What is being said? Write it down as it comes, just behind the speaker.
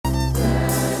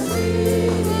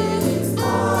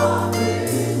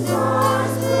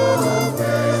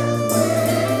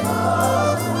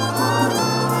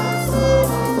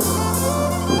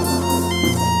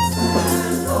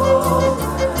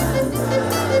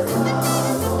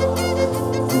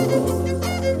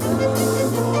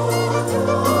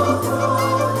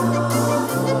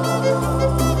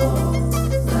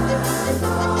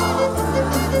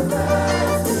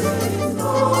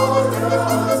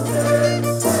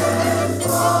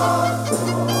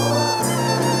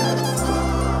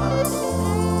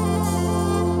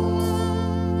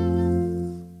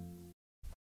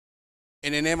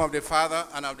name of the Father,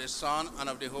 and of the Son, and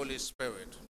of the Holy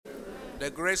Spirit. The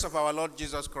grace of our Lord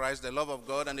Jesus Christ, the love of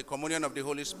God, and the communion of the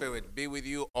Holy Spirit be with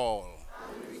you all.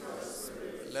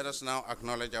 Let us now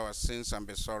acknowledge our sins and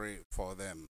be sorry for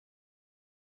them.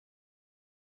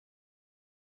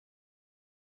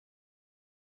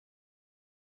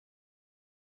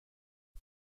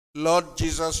 Lord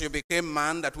Jesus, you became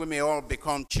man that we may all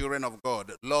become children of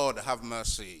God. Lord, have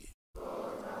mercy.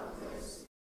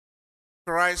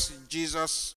 Christ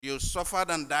Jesus, you suffered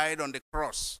and died on the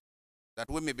cross that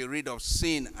we may be rid of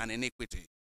sin and iniquity.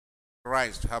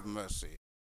 Christ, have mercy.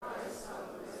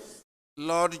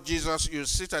 Lord Jesus, you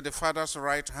sit at the Father's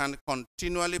right hand,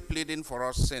 continually pleading for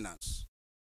us sinners.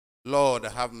 Lord,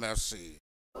 have mercy.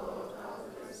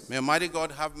 May Almighty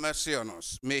God have mercy on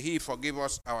us. May he forgive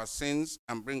us our sins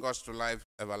and bring us to life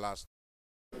everlasting.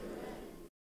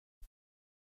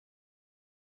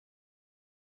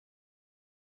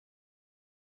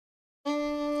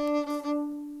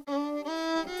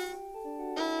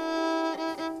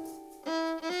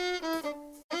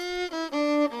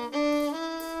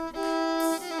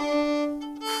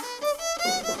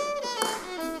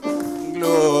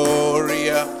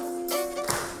 Gloria,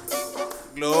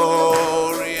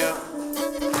 Gloria,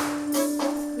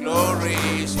 glory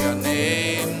is your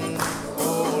name,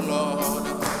 O Lord.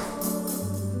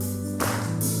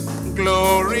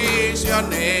 Glory is your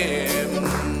name,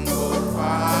 O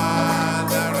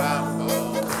Father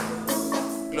above.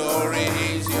 Glory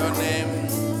is your name,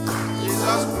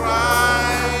 Jesus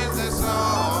Christ the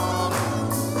Son.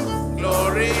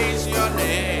 Glory is your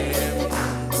name.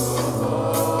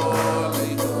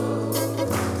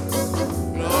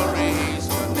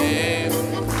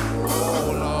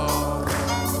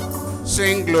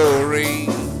 Sing glory,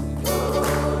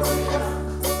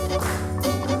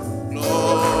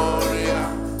 Gloria,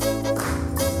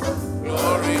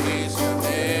 glory is your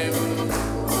name,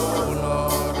 O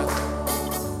Lord.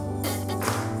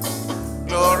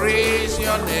 Glory is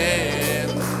your name,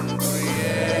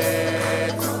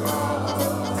 Creator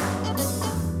God.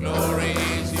 Glory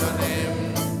is your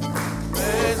name,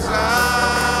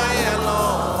 Messiah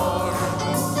Lord.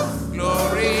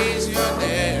 Glory is your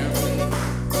name.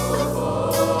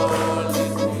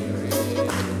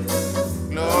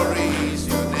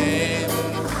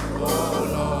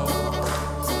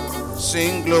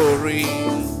 Sing glory,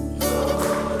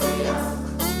 Gloria,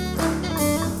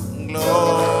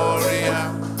 Gloria,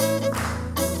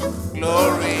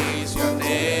 glory is your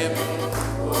name,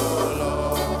 O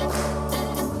Lord.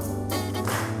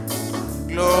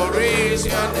 Glory is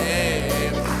your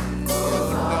name, O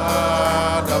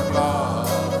God of love.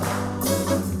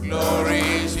 Glory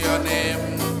is your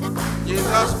name,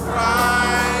 Jesus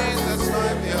Christ the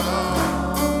Savior.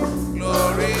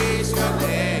 Glory is your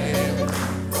name.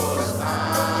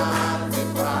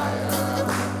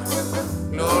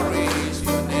 Glory is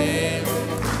your name,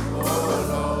 O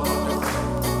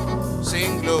Lord.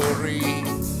 Sing glory,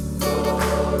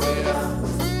 Gloria,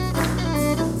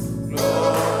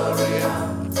 Gloria,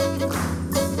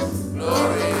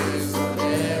 glory is your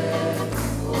name,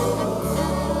 O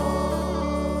Lord.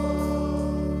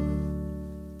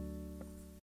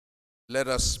 Let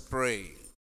us pray.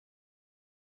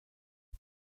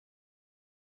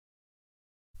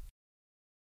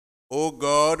 O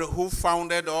God, who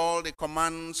founded all the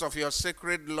commands of your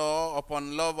sacred law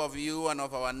upon love of you and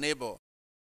of our neighbor,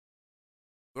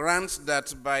 grant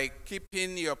that by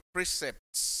keeping your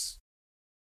precepts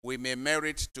we may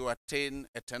merit to attain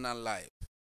eternal life.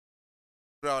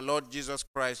 Through our Lord Jesus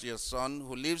Christ, your Son,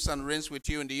 who lives and reigns with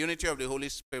you in the unity of the Holy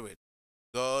Spirit,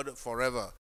 God,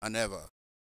 forever and ever.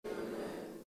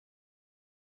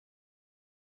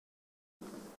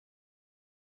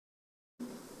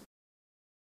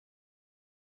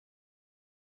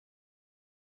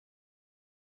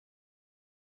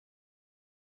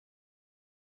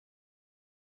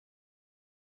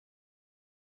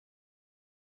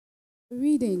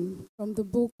 Reading from the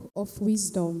Book of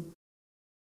Wisdom.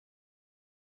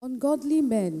 Ungodly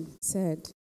men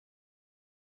said,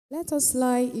 "Let us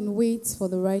lie in wait for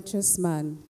the righteous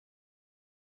man,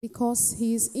 because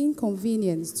he is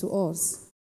inconvenient to us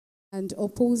and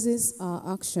opposes our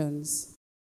actions.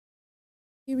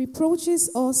 He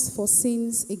reproaches us for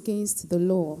sins against the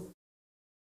law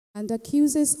and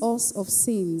accuses us of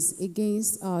sins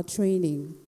against our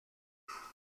training.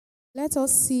 Let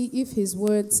us see if his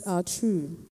words are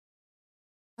true,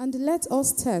 and let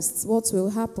us test what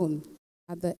will happen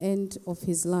at the end of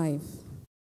his life.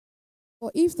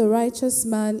 For if the righteous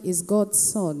man is God's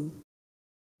son,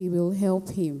 he will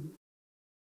help him,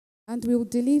 and will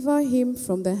deliver him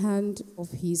from the hand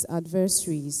of his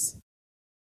adversaries.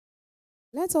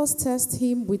 Let us test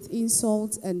him with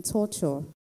insult and torture,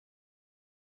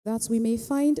 that we may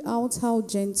find out how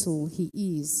gentle he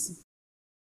is,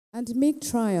 and make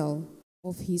trial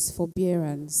of his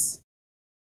forbearance.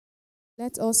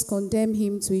 Let us condemn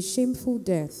him to a shameful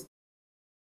death,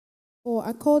 for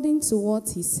according to what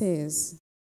he says,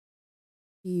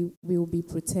 he will be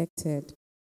protected.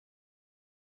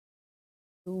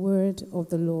 The word of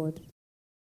the Lord.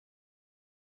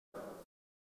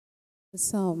 The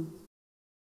Psalm.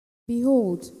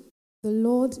 Behold, the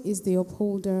Lord is the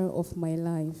upholder of my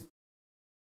life.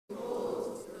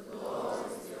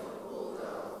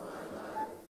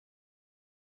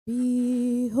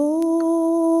 Behold,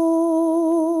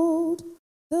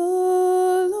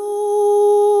 the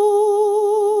Lord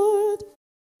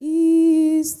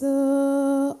is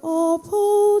the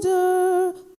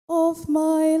upholder of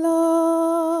my life.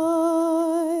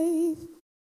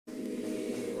 Behold,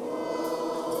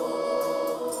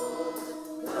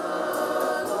 the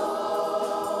Lord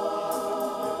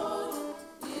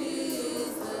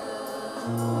is the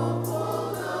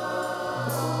upholder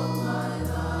of my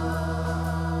life.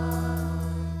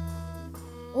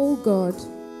 O God,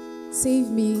 save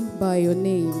me by your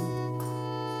name.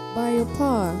 By your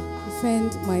power,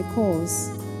 defend my cause.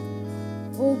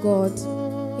 O God,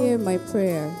 hear my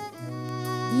prayer.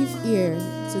 Give ear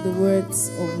to the words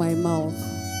of my mouth.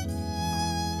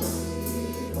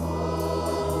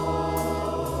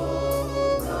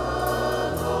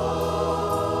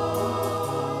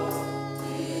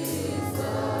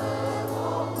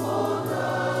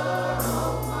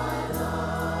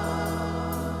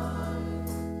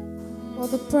 For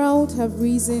the proud have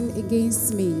risen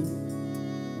against me,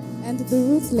 and the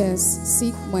ruthless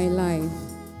seek my life.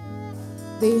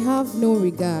 They have no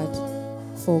regard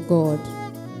for God.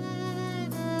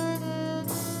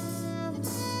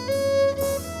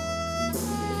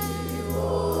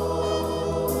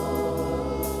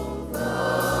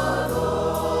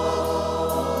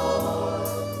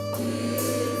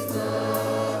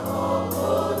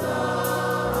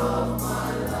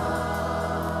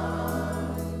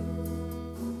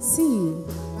 See,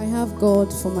 I have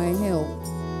God for my help.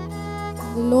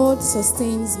 The Lord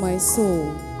sustains my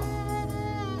soul.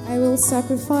 I will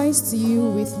sacrifice to you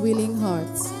with willing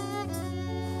hearts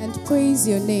and praise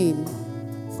your name,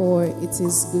 for it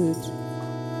is good.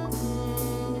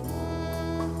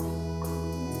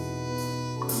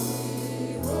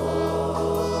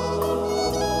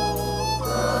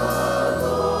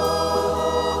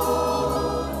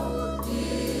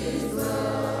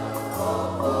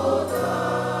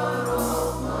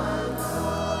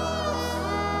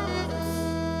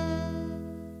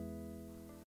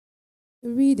 A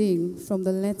reading from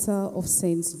the letter of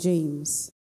St.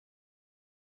 James.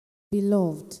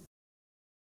 Beloved,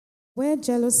 where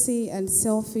jealousy and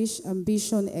selfish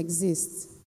ambition exist,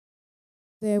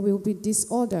 there will be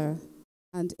disorder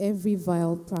and every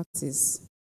vile practice.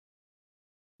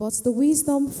 But the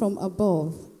wisdom from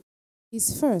above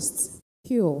is first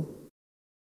pure,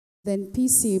 then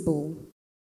peaceable,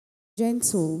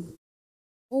 gentle,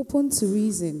 open to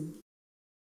reason,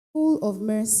 full of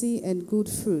mercy and good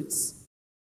fruits,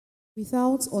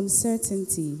 without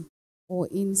uncertainty or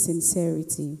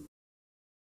insincerity.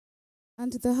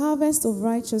 And the harvest of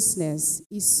righteousness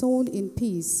is sown in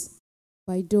peace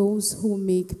by those who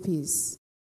make peace.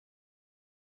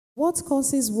 What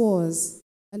causes wars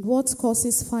and what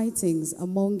causes fightings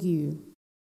among you?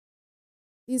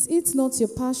 Is it not your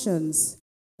passions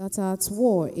that are at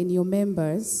war in your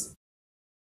members?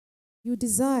 You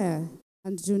desire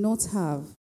and do not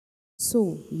have,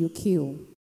 so you kill.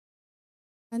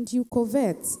 And you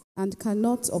covet and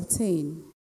cannot obtain,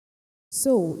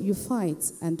 so you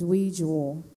fight and wage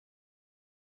war.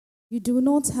 You do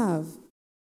not have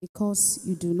because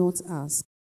you do not ask.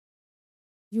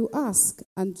 You ask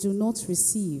and do not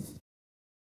receive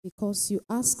because you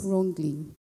ask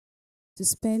wrongly to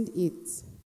spend it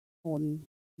on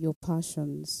your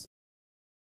passions.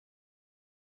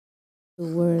 The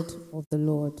word of the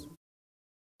Lord.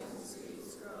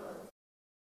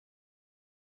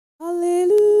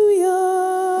 Alleluia,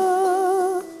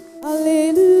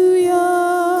 alleluia,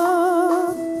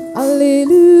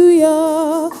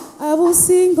 alleluia. I will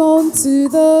sing unto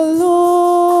the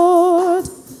Lord.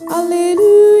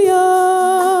 Alleluia,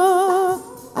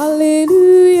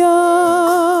 alleluia,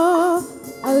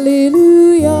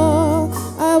 alleluia.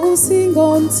 I will sing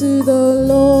unto the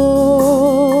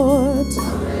Lord.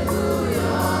 Alleluia.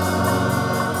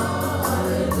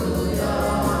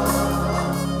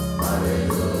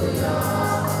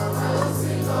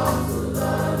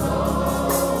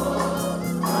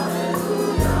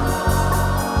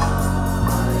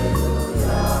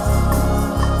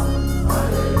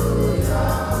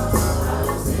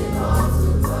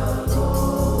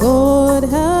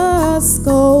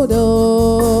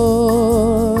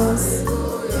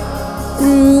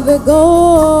 the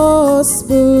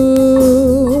gospel,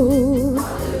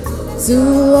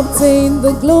 to obtain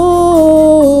the glory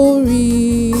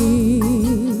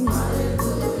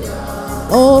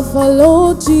of our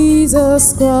Lord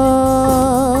Jesus Christ.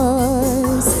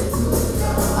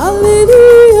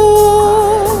 Hallelujah.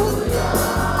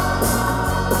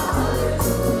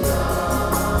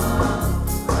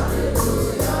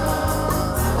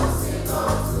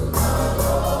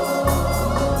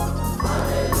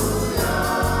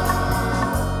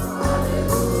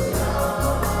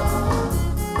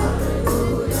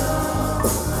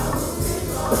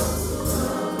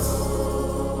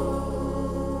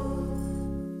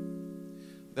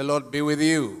 The Lord be with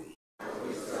you.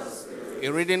 A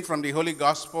reading from the Holy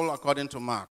Gospel according to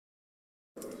Mark.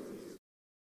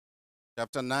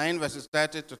 Chapter 9, verses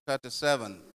 30 to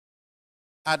 37.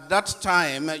 At that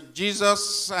time,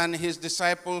 Jesus and his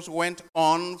disciples went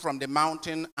on from the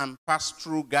mountain and passed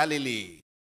through Galilee.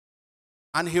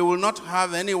 And he will not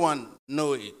have anyone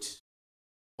know it,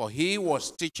 for he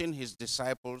was teaching his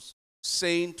disciples,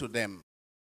 saying to them,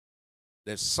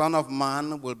 the Son of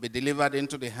Man will be delivered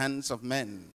into the hands of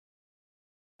men,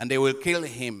 and they will kill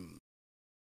him.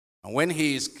 And when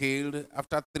he is killed,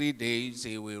 after 3 days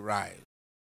he will rise.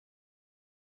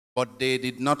 But they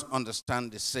did not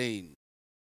understand the saying,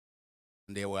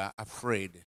 and they were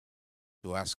afraid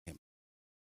to ask him.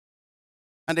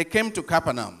 And they came to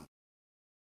Capernaum.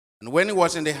 And when he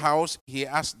was in the house, he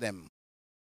asked them,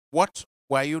 what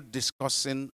were you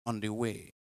discussing on the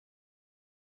way?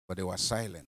 But they were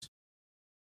silent.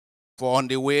 For on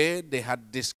the way, they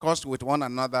had discussed with one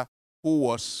another who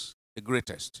was the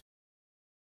greatest.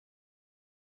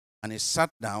 And he sat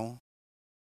down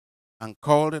and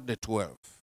called the 12.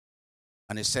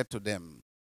 And he said to them,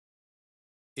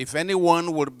 if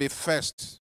anyone would be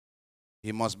first,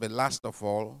 he must be last of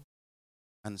all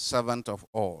and servant of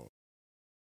all.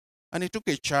 And he took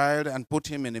a child and put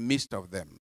him in the midst of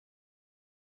them.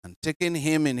 And taking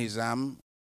him in his arm,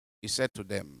 he said to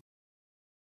them,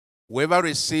 whoever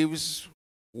receives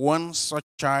one such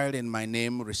child in my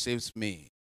name receives me.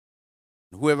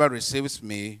 And whoever receives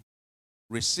me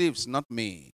receives not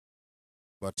me,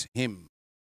 but him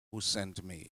who sent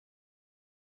me.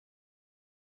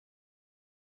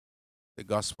 The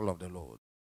Gospel of the Lord.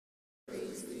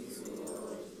 Praise be to the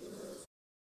Lord Jesus.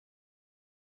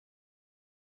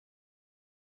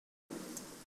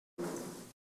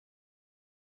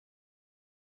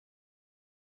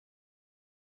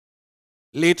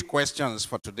 Lead questions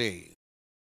for today.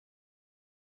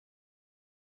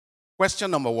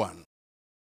 Question number 1.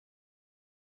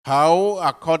 How,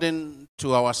 according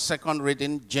to our second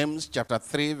reading, James chapter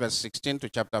 3, verse 16 to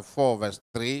chapter 4, verse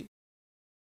 3,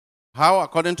 how,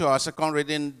 according to our second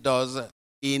reading, does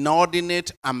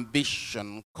inordinate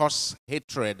ambition cause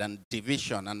hatred and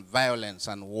division and violence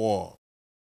and war?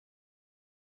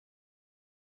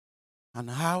 And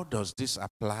how does this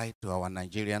apply to our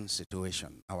Nigerian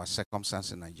situation, our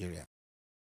circumstance in Nigeria?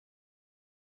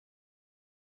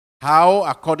 How,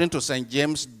 according to St.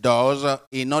 James, does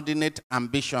inordinate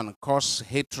ambition cause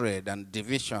hatred and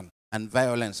division and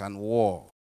violence and war?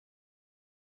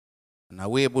 And are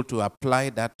we able to apply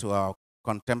that to our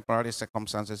contemporary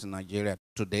circumstances in Nigeria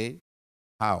today?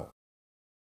 How?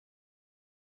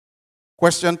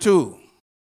 Question 2.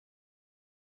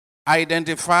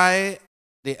 Identify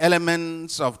the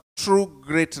elements of true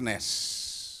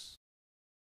greatness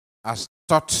as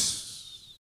taught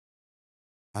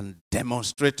and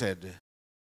demonstrated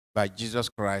by Jesus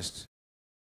Christ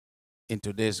in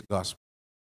today's gospel.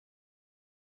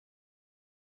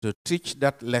 To teach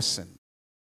that lesson,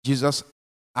 Jesus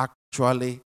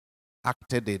actually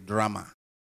acted a drama.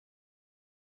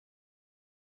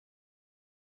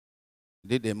 He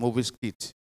did a movie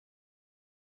skit.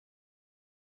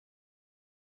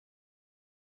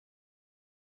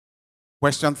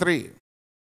 Question 3.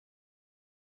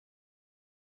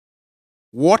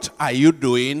 What are you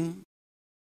doing?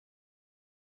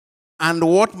 And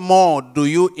what more do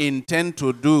you intend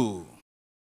to do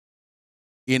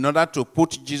in order to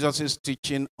put Jesus'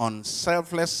 teaching on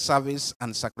selfless service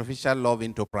and sacrificial love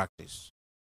into practice?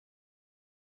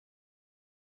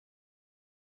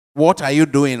 What are you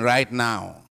doing right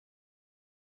now?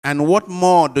 And what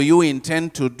more do you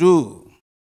intend to do?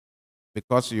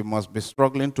 Because you must be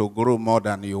struggling to grow more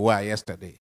than you were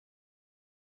yesterday,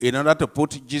 in order to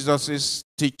put Jesus'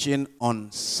 teaching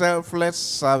on selfless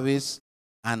service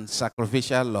and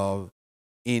sacrificial love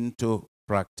into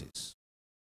practice.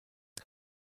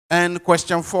 And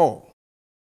question 4.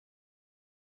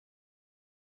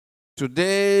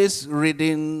 Today's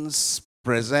readings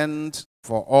present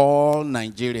for all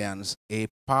Nigerians a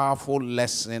powerful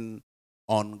lesson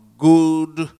on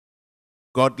good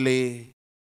godly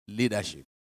leadership.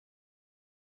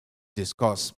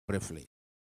 Discuss briefly.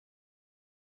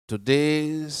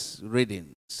 Today's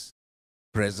readings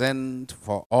present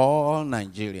for all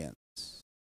Nigerians,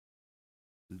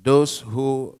 those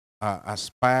who are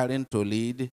aspiring to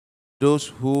lead, those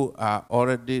who are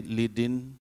already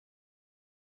leading,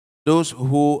 those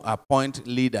who appoint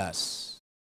leaders,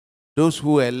 those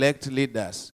who elect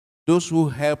leaders, those who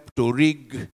help to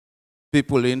rig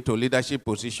people into leadership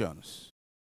positions.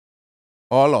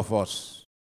 All of us.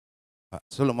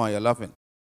 Solomon, you're laughing.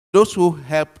 Those who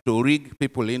help to rig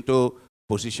people into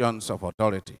positions of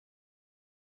authority.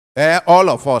 All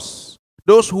of us.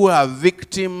 Those who are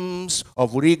victims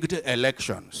of rigged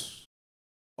elections.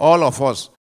 All of us.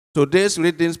 Today's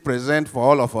readings present for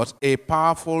all of us a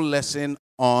powerful lesson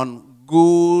on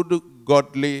good,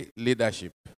 godly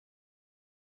leadership.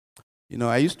 You know,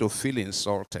 I used to feel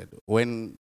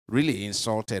really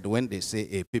insulted when they say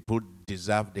a people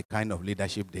deserve the kind of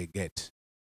leadership they get.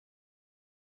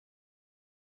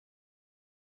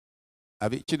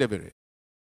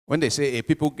 When they say a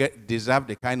people deserve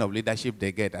the kind of leadership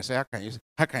they get, I say,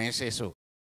 how can you say so?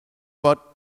 But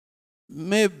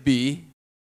maybe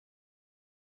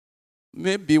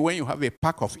when you have a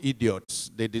pack of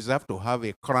idiots, they deserve to have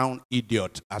a crown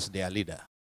idiot as their leader.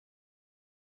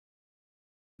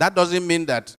 That doesn't mean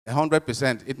that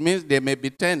 100%. It means there may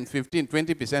be 10, 15,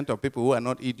 20% of people who are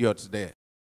not idiots there.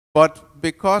 But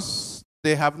because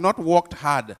they have not worked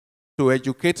hard to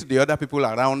educate the other people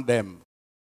around them,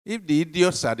 if the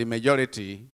idiots are the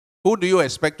majority, who do you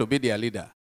expect to be their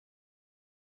leader?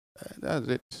 That's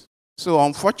it. So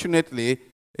unfortunately,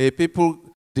 people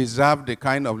deserve the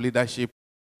kind of leadership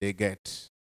they get.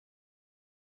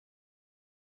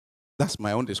 That's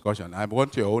my own discussion. I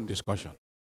want your own discussion.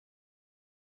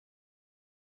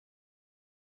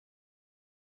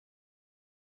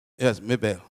 Yes,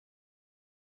 Mabel.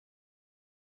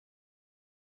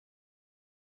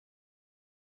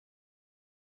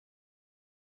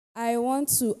 I want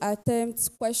to attempt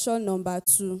question number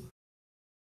 2.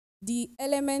 The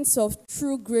elements of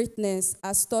true greatness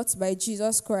as taught by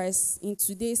Jesus Christ in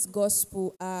today's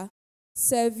gospel are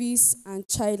service and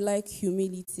childlike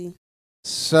humility.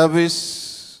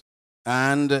 Service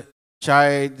and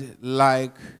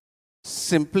childlike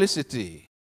simplicity,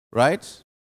 right?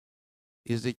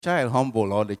 Is the child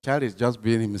humble or the child is just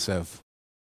being himself?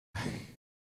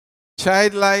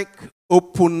 Childlike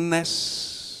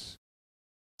openness,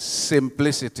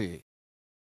 simplicity.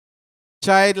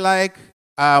 Childlike,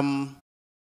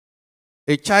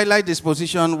 a childlike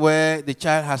disposition where the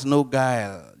child has no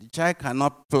guile. The child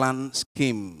cannot plan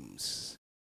schemes,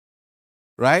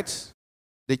 right?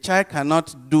 The child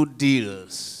cannot do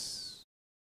deals.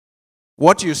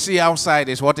 What you see outside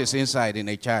is what is inside in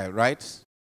a child, right?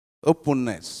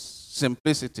 Openness,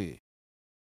 simplicity,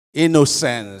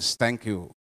 innocence. Thank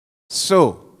you.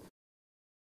 So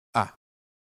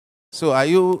are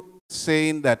you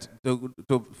saying that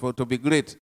to be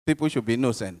great, people should be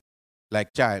innocent,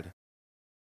 like child?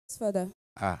 Yes, Father.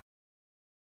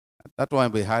 That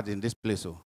one we had in this place.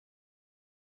 Oh.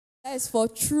 That is for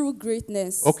true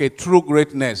greatness. Okay, true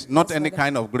greatness, not Yes, any Father.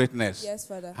 kind of greatness. Yes,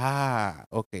 Father.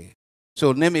 Okay.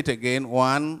 So name it again.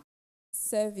 One.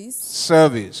 Service.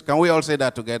 Service. Can we all say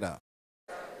that together?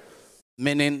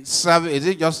 Meaning, service. Is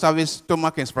it just service,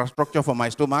 stomach infrastructure for my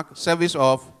stomach? Service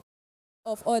of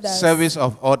others. Service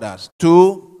of others.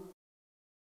 2.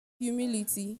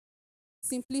 Humility.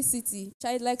 Simplicity.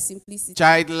 Childlike simplicity.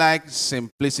 Childlike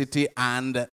simplicity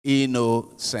and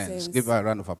innocence. Sense. Give her a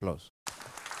round of applause.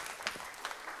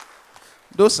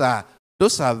 Those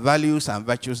are values and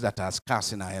virtues that are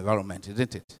scarce in our environment,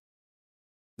 isn't it?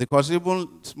 Because even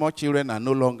small children are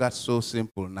no longer so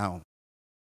simple now.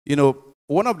 You know,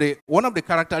 one of the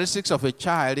characteristics of a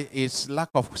child is lack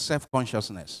of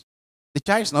self-consciousness. The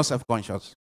child is not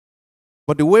self-conscious.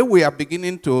 But the way we are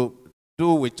beginning to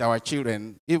do with our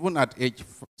children, even at age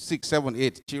 6, 7,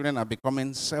 8, children are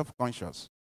becoming self-conscious.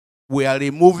 We are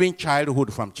removing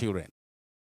childhood from children.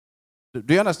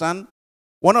 Do you understand?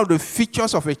 One of the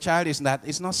features of a child is that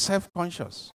it's not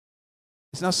self-conscious.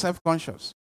 It's not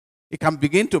self-conscious. It can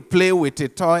begin to play with a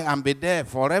toy and be there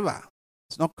forever.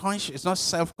 It's not conscious. It's not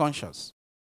self-conscious.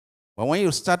 But when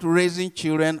you start raising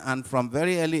children and from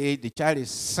very early age, the child is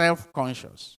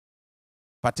self-conscious,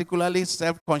 particularly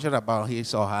self-conscious about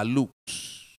his or her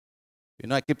looks. You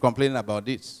know, I keep complaining about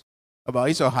this, about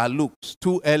his or her looks.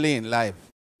 Too early in life,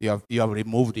 you have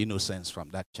removed innocence from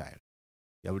that child.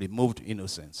 You have removed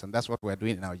innocence, and that's what we're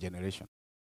doing in our generation.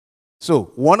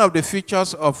 So, one of the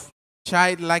features of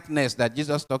childlikeness that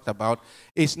Jesus talked about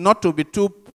is not to be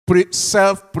too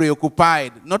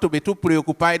self-preoccupied, not to be too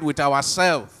preoccupied with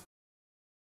ourselves.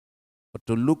 but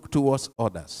to look towards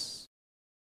others.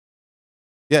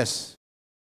 Yes.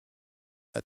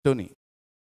 Tony.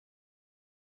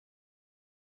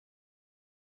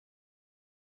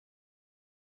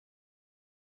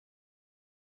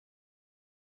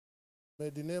 May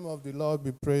the name of the Lord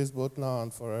be praised both now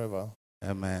and forever.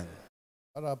 Amen.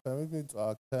 Father, permit me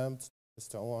to attempt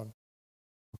question 1.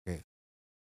 Okay.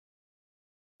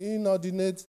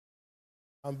 Inordinate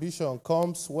ambition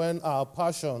comes when our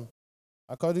passion,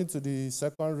 according to the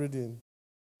second reading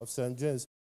of St. James,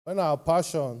 when our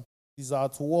passion is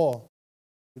at war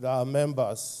with our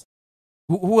members.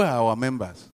 Who are our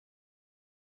members?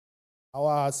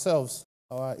 Ourselves,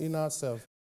 our inner self.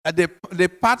 The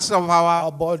parts of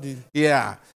our body.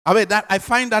 Yeah. I mean, I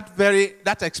find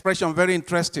that expression very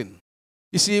interesting.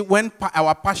 You see, when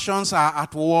our passions are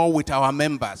at war with our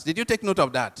members. Did you take note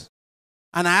of that?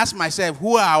 And I ask myself,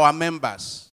 who are our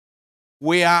members?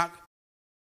 We are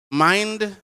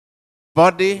mind,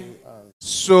 body,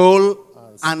 soul,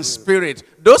 and spirit.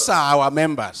 Those are our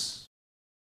members.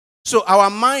 So our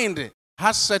mind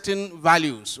has certain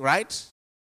values, right?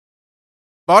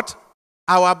 But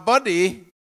our body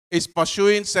is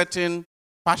pursuing certain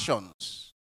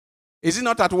passions. Is it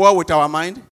not at war with our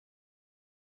mind?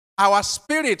 Our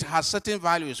spirit has certain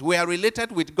values. We are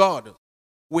related with God.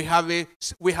 We have a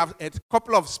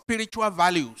couple of spiritual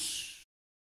values.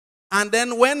 And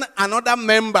then when another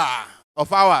member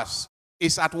of ours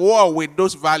is at war with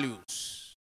those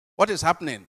values, what is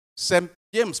happening? St.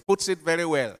 James puts it very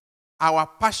well. Our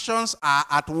passions are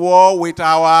at war with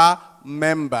our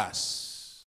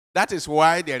members. That is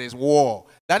why there is war.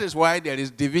 That is why there is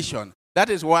division. That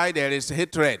is why there is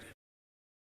hatred.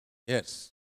 Yes.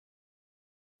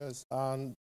 Yes,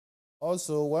 and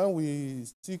also when we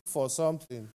seek for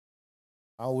something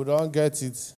and we don't get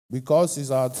it because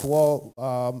it's at war,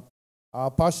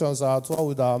 our passions are at war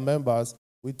with our members,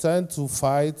 we tend to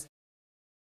fight,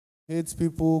 hate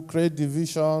people, create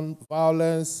division,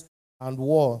 violence, and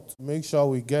war to make sure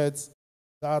we get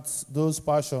those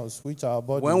passions which our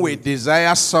body when we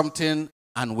desire something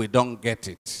and we don't get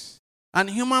it. And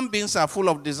human beings are full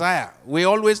of desire. We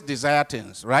always desire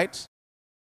things, right?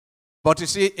 But you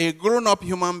see, a grown-up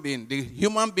human being, the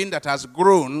human being that has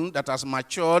grown, that has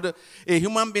matured, a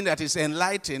human being that is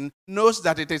enlightened, knows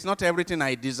that it is not everything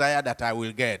I desire that I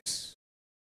will get.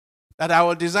 That I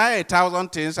will desire 1,000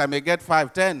 things, I may get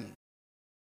 5, 10.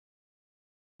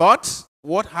 But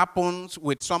what happens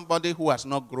with somebody who has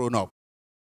not grown up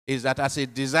is that as he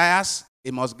desires, he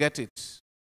must get it.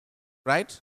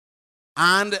 Right?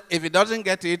 And if he doesn't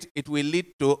get it, it will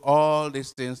lead to all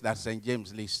these things that St.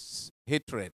 James lists.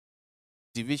 Hatred,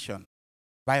 division,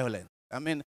 violence. I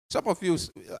mean, some of you,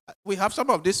 we have some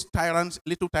of these tyrants,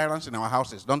 little tyrants in our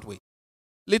houses, don't we?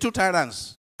 Little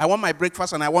tyrants. I want my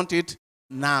breakfast and I want it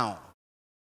now.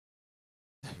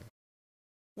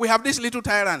 We have these little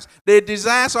tyrants. They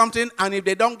desire something and if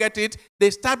they don't get it,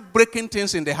 they start breaking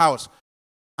things in the house.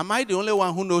 Am I the only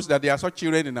one who knows that there are such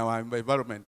children in our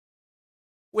environment?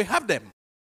 We have them.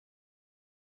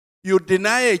 You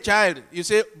deny a child, you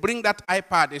say, bring that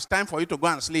iPad, it's time for you to go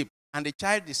and sleep. And the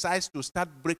child decides to start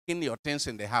breaking your things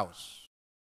in the house.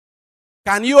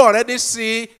 Can you already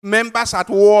see members at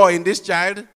war in this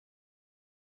child?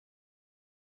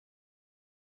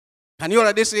 Can you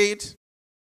already see it?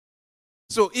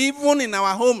 So even in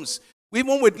our homes,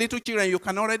 even with little children, you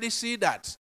can already see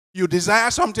that. You desire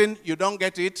something, you don't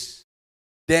get it,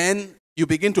 then you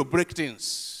begin to break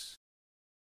things.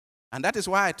 And that is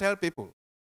why I tell people,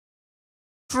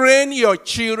 train your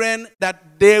children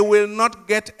that they will not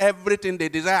get everything they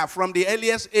desire from the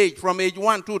earliest age, from age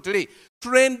 1, 2, 3.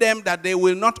 Train them that they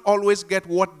will not always get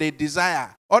what they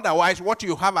desire. Otherwise, what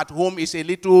you have at home is a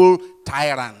little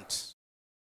tyrant.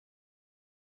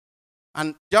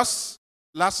 And just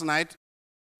last night,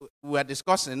 we were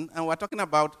discussing, and we were talking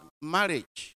about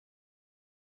marriage.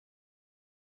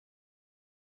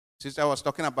 Sister was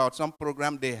talking about some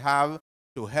program they have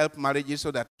to help marriages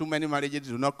so that too many marriages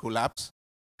do not collapse.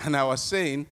 And I was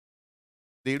saying,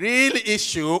 the real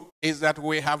issue is that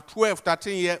we have 12,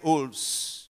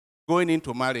 13-year-olds going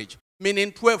into marriage,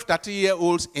 meaning 12,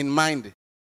 13-year-olds in mind.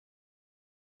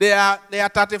 They are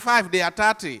 35, they are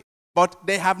 30, but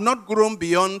they have not grown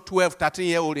beyond 12,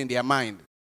 13-year-old in their mind.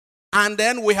 And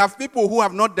then we have people who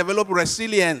have not developed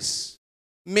resilience,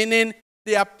 meaning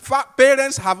their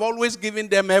parents have always given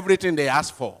them everything they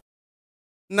asked for.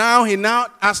 Now he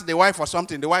asked the wife for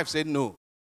something. The wife said no.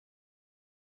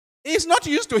 He's not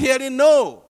used to hearing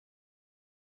no.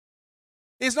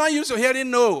 He's not used to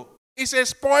hearing no. He's a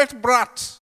spoiled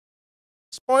brat,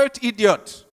 spoiled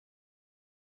idiot.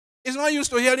 He's not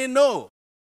used to hearing no.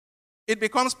 It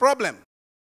becomes problem.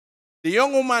 The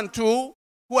young woman too,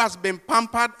 who has been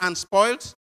pampered and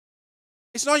spoiled,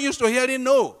 is not used to hearing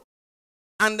no.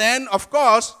 And then, of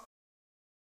course,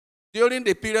 during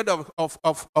the period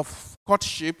of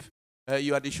courtship,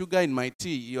 you are the sugar in my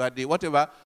tea, you are the whatever,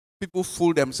 people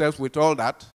fool themselves with all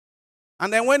that.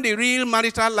 And then when the real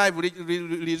marital life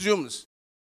resumes,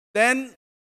 then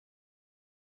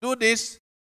do this,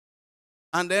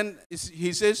 and then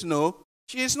he says no.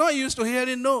 She is not used to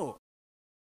hearing no.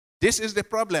 This is the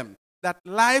problem, that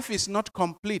life is not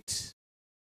complete.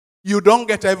 You don't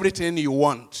get everything you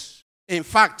want. In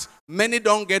fact, many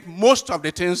don't get most of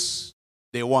the things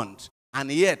they want.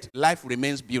 And yet, life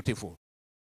remains beautiful.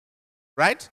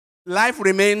 Right? Life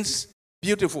remains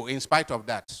beautiful in spite of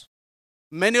that.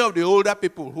 Many of the older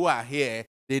people who are here,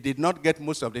 they did not get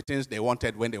most of the things they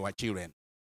wanted when they were children.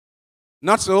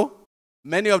 Not so?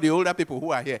 Many of the older people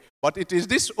who are here. But it is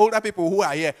these older people who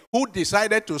are here who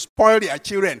decided to spoil their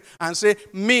children and say,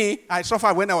 me, I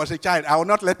suffered when I was a child. I will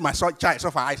not let my child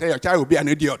suffer. I say, your child will be an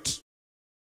idiot.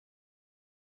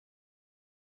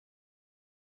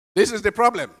 This is the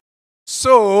problem.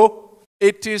 So,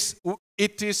 it is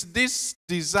this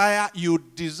desire, you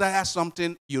desire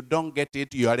something, you don't get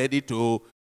it, you are ready to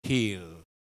heal.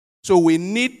 So we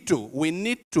need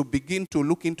to begin to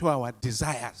look into our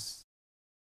desires.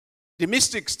 The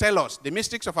mystics tell us, the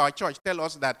mystics of our church tell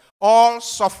us that all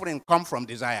suffering comes from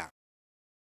desire.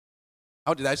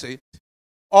 How did I say it?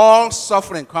 All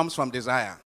suffering comes from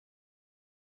desire.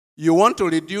 You want to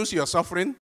reduce your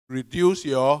suffering? Reduce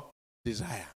your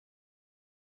desire.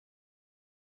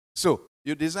 So,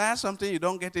 you desire something, you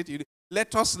don't get it.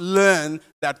 Let us learn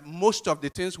that most of the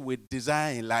things we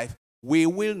desire in life, we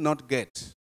will not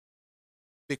get.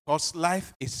 Because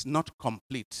life is not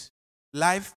complete.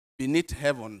 Life beneath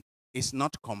heaven is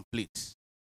not complete.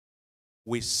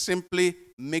 We simply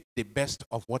make the best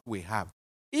of what we have.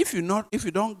 If you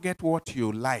don't get what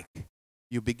you like,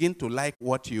 you begin to like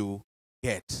what you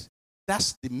get.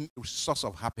 That's the source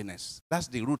of happiness. That's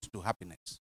the route to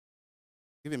happiness.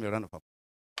 Give him a round of applause.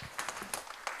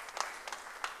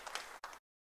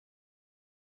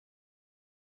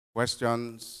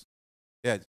 Questions?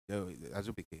 Yeah,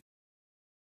 Azubike.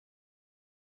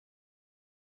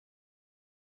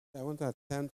 I want to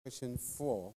attempt question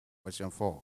 4. Question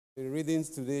 4. The readings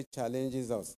today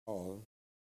challenges us all.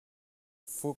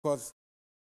 Focus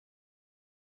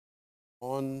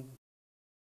on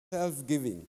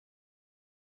self-giving,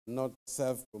 not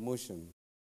self-promotion.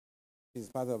 It's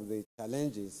part of the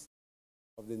challenges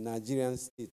of the Nigerian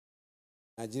state,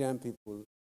 Nigerian people,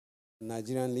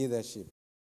 Nigerian leadership.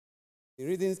 The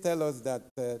readings tell us that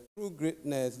true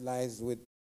greatness lies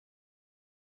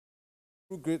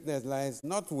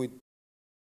not with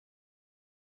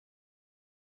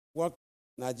what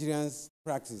Nigerians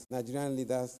practice, Nigerian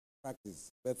leaders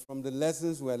practice, but from the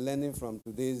lessons we're learning from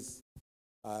today's,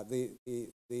 the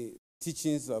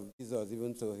teachings of Jesus,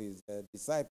 even to his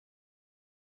disciples,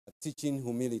 teaching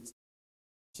humility,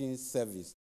 teaching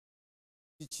service,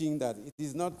 teaching that it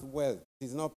is not wealth, it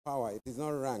is not power, it is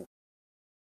not rank,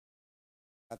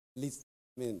 at least,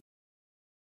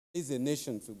 is a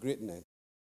nation to greatness.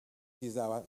 It is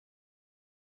our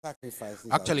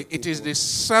sacrifices. Actually, it is the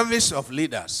service of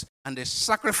leaders and the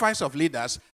sacrifice of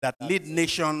leaders that lead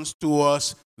nations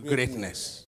towards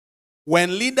greatness.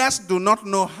 When leaders do not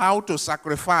know how to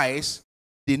sacrifice,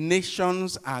 the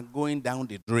nations are going down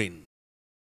the drain.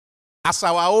 As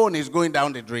our own is going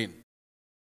down the drain.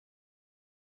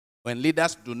 When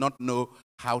leaders do not know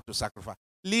how to sacrifice.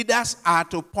 Leaders are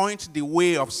to point the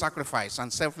way of sacrifice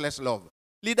and selfless love.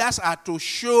 Leaders are to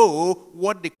show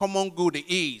what the common good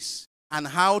is and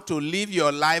how to live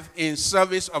your life in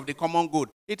service of the common good.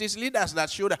 It is leaders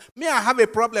that show that. Me, I have a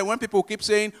problem when people keep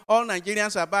saying all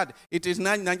Nigerians are bad. It is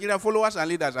Nigerian followers and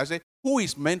leaders. I say, who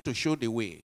is meant to show the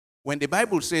way? When the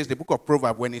Bible says, the book of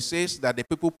Proverbs, when it says that the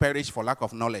people perish for lack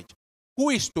of knowledge,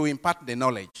 who is to impart the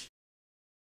knowledge?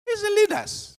 It's the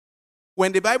leaders.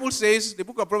 When the Bible says, the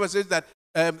book of Proverbs says that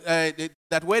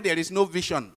that where there is no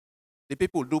vision, the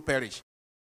people do perish.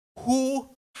 Who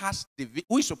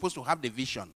is supposed to have the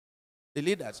vision? The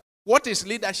leaders. What is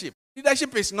leadership?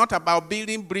 Leadership is not about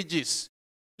building bridges.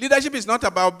 Leadership is not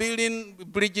about building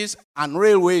bridges and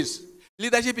railways.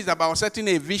 Leadership is about setting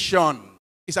a vision.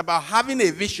 It's about having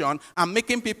a vision and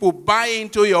making people buy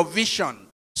into your vision.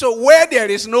 So where there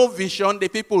is no vision, the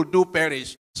people do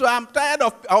perish. So I'm tired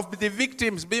of the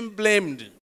victims being blamed.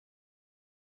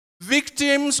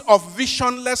 Victims of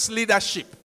visionless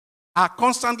leadership are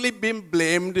constantly being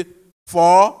blamed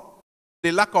for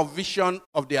the lack of vision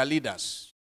of their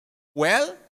leaders.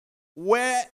 Well,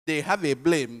 where they have a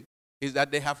blame is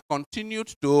that they have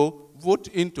continued to vote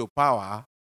into power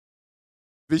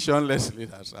Visionless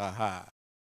leaders. Aha.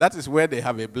 That is where they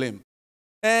have a blame.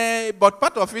 But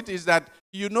part of it is that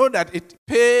you know that it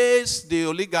pays the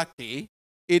oligarchy,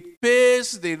 it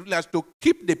pays the rulers to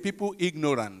keep the people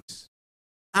ignorant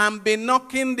and be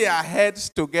knocking their heads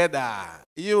together.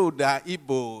 You na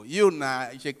Igbo, you na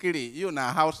Shekiri, you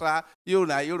na Hausa, you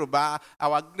na Yoruba.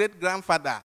 Our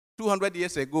great-grandfather, 200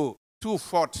 years ago,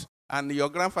 fought, and your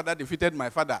grandfather defeated my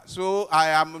father. So I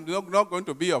am not going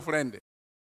to be your friend.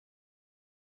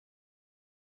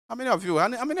 How many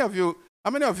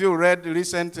of you read the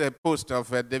recent post of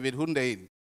David Hundeyin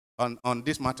on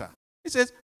this matter? He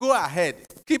says, go ahead,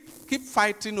 keep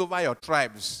fighting over your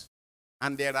tribes.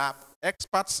 And there are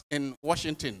experts in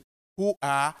Washington who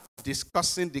are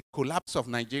discussing the collapse of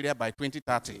Nigeria by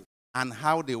 2030 and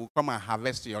how they will come and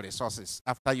harvest your resources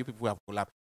after you people have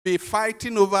collapsed. Be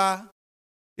fighting over,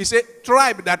 it's a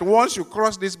tribe that once you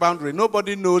cross this boundary,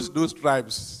 nobody knows those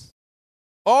tribes.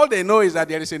 All they know is that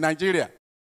there is a Nigeria.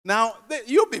 Now,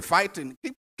 you'll be fighting,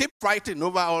 keep fighting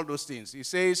over all those things. He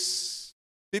says,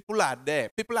 people are there.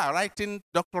 People are writing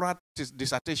doctorate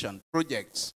dissertation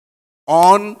projects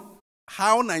on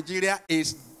how Nigeria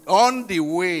is on the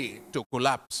way to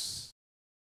collapse.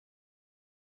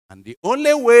 And the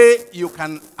only way you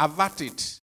can avert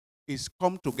it is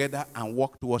come together and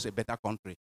work towards a better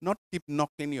country. Not keep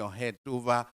knocking your head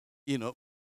over,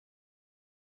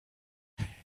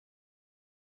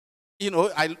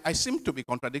 I seem to be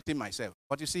contradicting myself.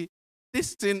 But you see,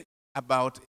 this thing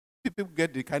about people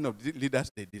get the kind of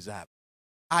leaders they deserve.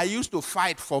 I used to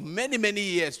fight for many, many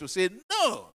years to say,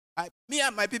 no, me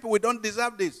and my people, we don't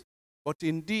deserve this. But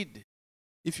indeed,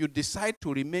 if you decide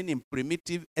to remain in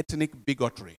primitive ethnic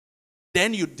bigotry,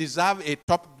 then you deserve a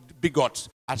top bigot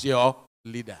as your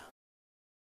leader.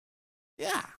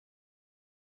 Yeah.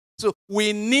 So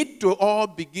we need to all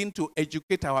begin to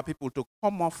educate our people to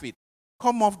come off it.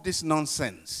 Come off this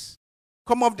nonsense.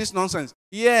 Come off this nonsense.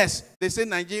 Yes, they say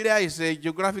Nigeria is a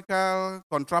geographical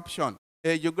contraption.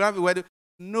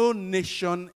 No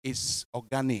nation is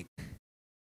organic.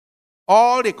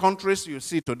 All the countries you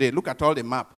see today, look at all the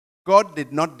map. God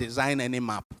did not design any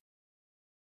map.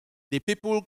 The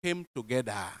people came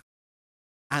together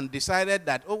and decided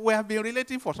that, oh, we have been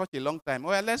relating for such a long time.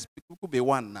 Well, let's be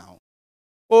one now.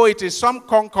 Oh, it is some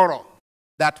conqueror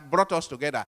that brought us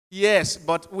together. Yes,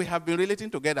 but we have been relating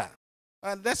together.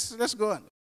 Let's go on.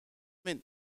 I mean,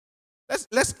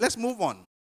 let's move on.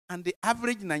 And the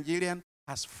average Nigerian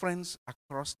has friends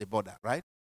across the border, right?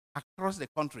 Across the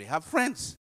country, have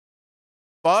friends.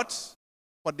 But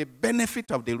for the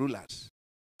benefit of the rulers,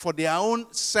 for their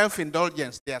own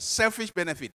self-indulgence, their selfish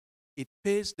benefit, it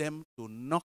pays them to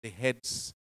knock the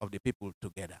heads of the people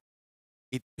together.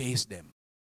 It pays them.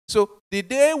 So the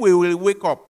day we will wake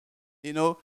up,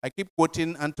 I keep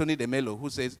quoting Anthony de Mello, who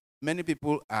says, many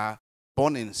people are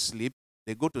born in sleep,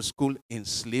 they go to school in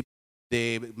sleep,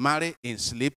 they marry in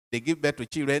sleep, they give birth to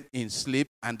children in sleep,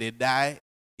 and they die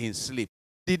in sleep.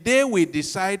 The day we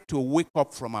decide to wake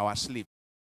up from our sleep,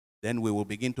 then we will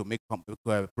begin to make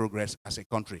progress as a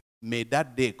country. May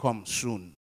that day come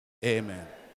soon. Amen.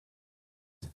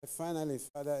 Finally,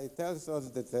 Father, it tells us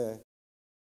that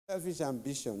selfish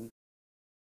ambition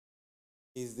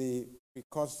is the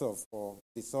precursor for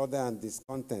disorder and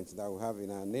discontent that we have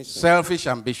in our nation. Selfish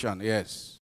ambition,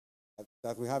 yes.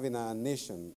 That we have in our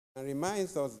nation. And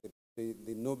reminds us the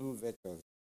noble virtues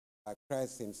that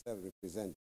Christ himself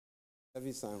represents.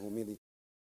 Service and humility.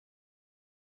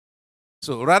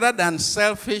 So rather than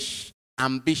selfish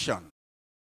ambition,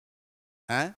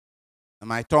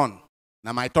 my turn.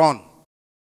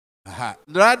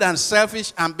 Rather than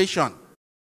selfish ambition,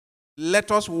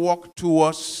 let us walk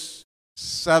towards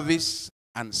service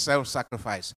and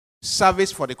self-sacrifice.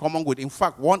 Service for the common good. In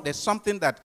fact, there's something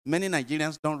that many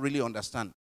Nigerians don't really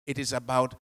understand. It is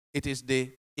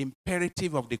the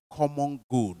imperative of the common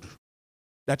good.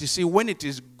 That you see, when it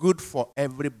is good for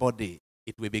everybody,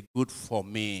 it will be good for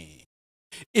me.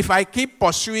 If I keep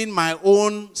pursuing my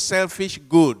own selfish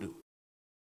good,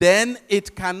 then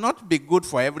it cannot be good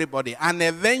for everybody. And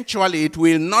eventually, it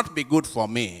will not be good for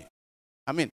me.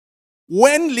 I mean,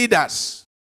 when leaders,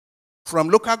 from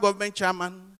local government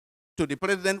chairman to the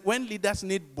president, when leaders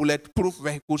need bulletproof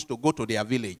vehicles to go to their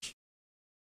village,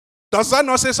 does that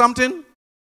not say something?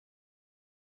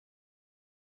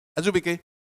 Azubike,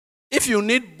 if you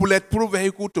need bulletproof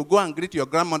vehicle to go and greet your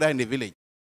grandmother in the village,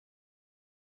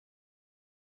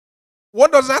 what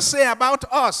does that say about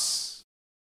us?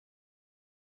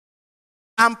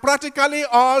 And practically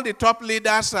all the top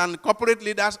leaders and corporate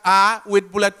leaders are with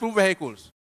bulletproof vehicles.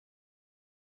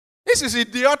 This is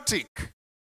idiotic.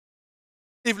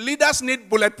 If leaders need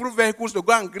bulletproof vehicles to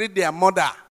go and greet their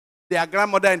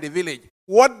grandmother in the village,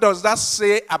 What does that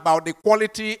say about the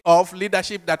quality of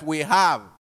leadership that we have?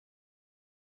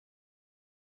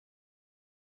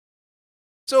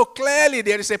 So clearly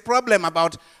there is a problem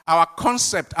about our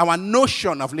concept, our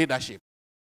notion of leadership.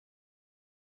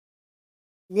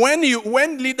 When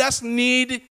leaders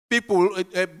need people,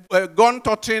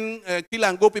 gun-toting,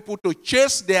 kill-and-go people to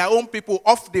chase their own people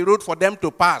off the road for them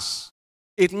to pass,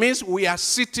 it means we are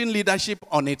sitting leadership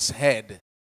on its head.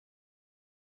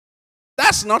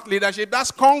 That's not leadership,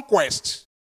 that's conquest.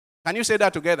 Can you say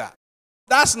that together?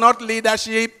 That's not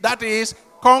leadership, that is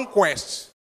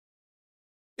conquest.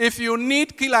 If you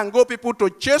need kill-and-go people to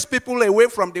chase people away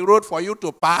from the road for you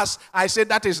to pass, I say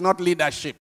that is not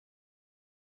leadership.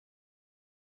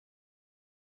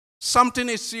 Something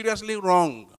is seriously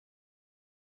wrong.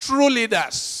 True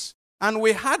leaders, and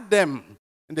we had them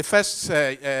in the first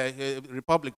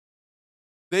republic.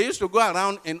 They used to go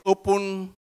around in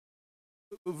open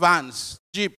vans,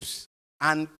 jeeps,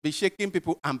 and be shaking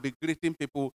people and be greeting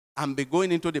people and be going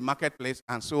into the marketplace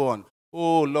and so on.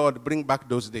 Oh, Lord, bring back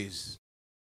those days.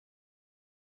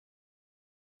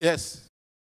 Yes.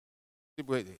 Keep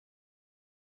waiting.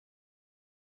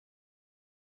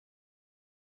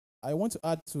 I want to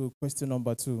add to question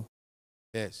number 2.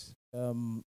 Yes.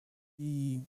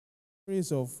 The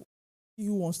phrase of he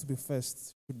who wants to be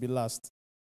first should be last.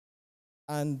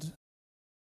 And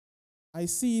I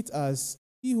see it as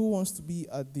he who wants to be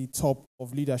at the top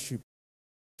of leadership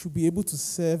should be able to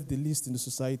serve the least in the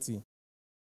society.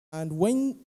 And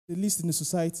when the least in the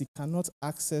society cannot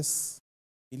access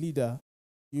a leader,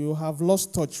 you have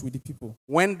lost touch with the people.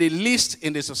 When the least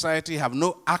in the society have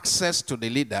no access to the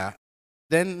leader,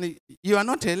 then you are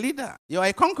not a leader. You are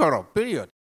a conqueror, period.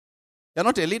 You are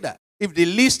not a leader. If the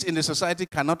least in the society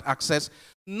cannot access,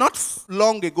 not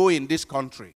long ago in this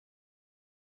country,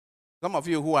 some of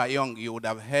you who are young, you would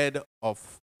have heard of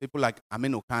people like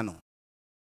Aminu Kano.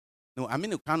 No,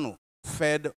 Aminu Kano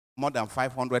fed more than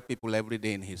 500 people every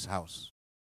day in his house.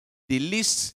 The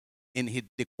least in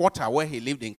the quarter where he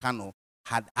lived in Kano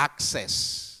had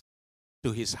access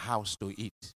to his house to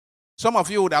eat. Some of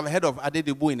you would have heard of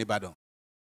Adedibu in Ibadan,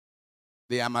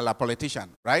 the Amala politician,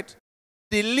 right?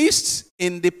 The least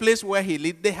in the place where he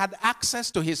lived, they had access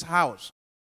to his house.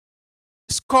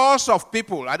 Scores of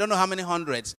people, I don't know how many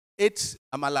hundreds, ate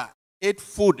Amala, ate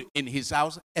food in his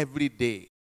house every day.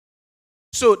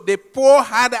 So the poor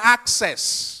had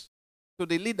access to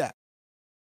the leader.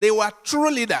 They were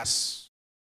true leaders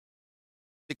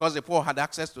because the poor had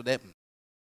access to them.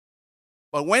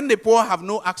 But when the poor have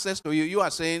no access to you, you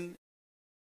are saying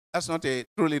that's not a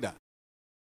true leader.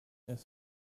 Yes.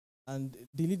 And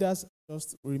the leaders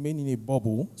just remain in a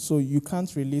bubble, so you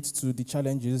can't relate to the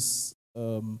challenges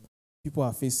people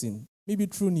are facing. Maybe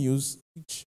through news,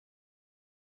 which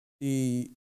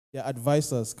their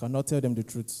advisors cannot tell them the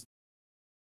truth.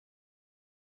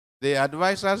 The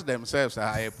advisors themselves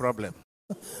are a problem.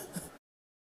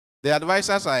 The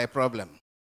advisors are a problem.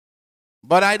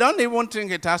 But I don't even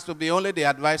think it has to be only the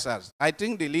advisors. I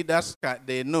think the leaders,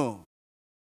 they know.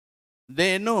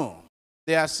 They know.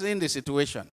 They are seeing the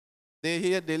situation. They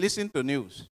hear, they listen to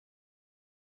news.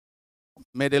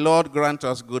 May the Lord grant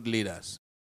us good leaders.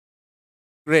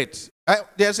 Great.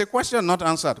 There's a question not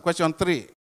answered. Question 3.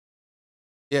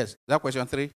 Yes, is that question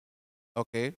 3?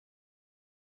 Okay.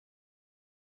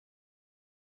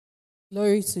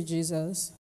 Glory to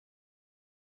Jesus.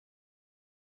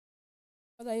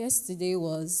 Father, yesterday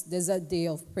was Desert Day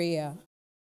of Prayer,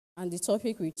 and the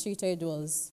topic we treated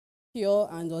was pure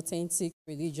and authentic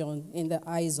religion in the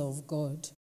eyes of God.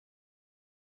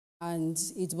 And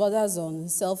it borders on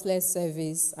selfless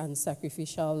service and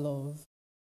sacrificial love.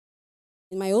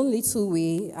 In my own little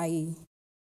way, I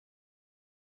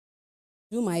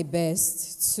do my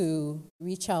best to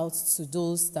reach out to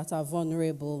those that are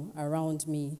vulnerable around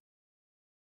me,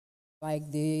 like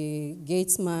the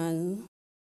gatesman,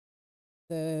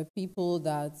 the people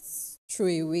that throw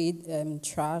away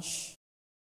trash.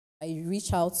 I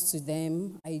reach out to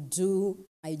them. I do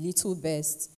my little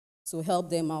best to help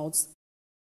them out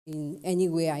in any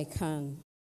way I can.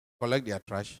 Collect their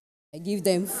trash. I give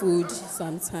them food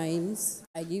sometimes.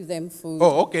 I give them food.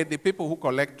 Oh, okay. The people who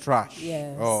collect trash.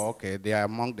 Yes. Oh, okay. They are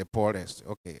among the poorest.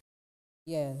 Okay.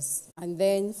 Yes. And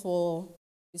then for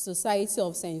the Society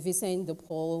of St. Vincent de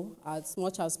Paul, as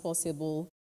much as possible,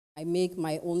 I make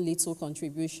my own little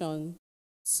contribution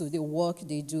to the work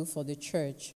they do for the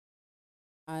church.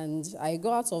 And I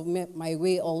go out of my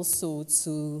way also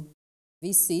to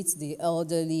visit the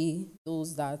elderly,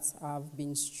 those that have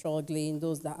been struggling,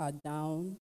 those that are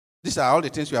down. These are all the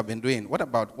things you have been doing.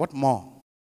 What more?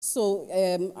 So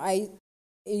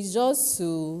it's just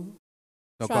to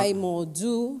try more,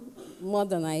 do more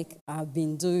than I've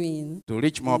been doing. To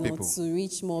reach more people. To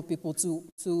reach more people,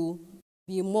 to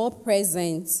be more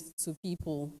present to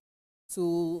people,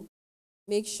 to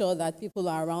make sure that people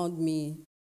around me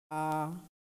are,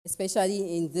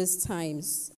 especially in these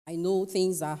times, I know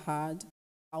things are hard.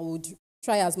 I would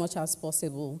try as much as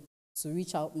possible to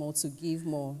reach out more, to give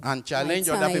more. And challenge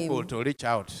other people to reach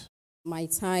out. My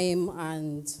time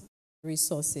and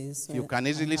resources. You can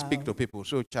easily speak to people.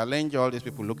 So challenge all these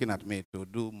people looking at me to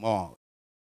do more.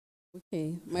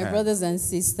 Okay, my brothers and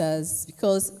sisters,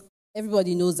 because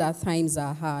everybody knows that times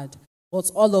are hard, but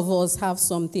all of us have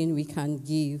something we can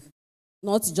give.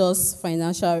 Not just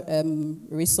financial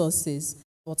resources,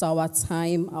 but our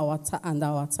time, and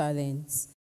our talents.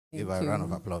 Give a round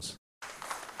of applause.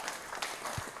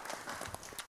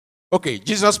 Okay,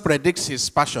 Jesus predicts his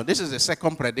passion. This is the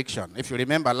second prediction. If you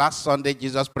remember, last Sunday,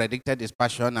 Jesus predicted his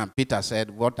passion, and Peter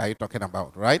said, what are you talking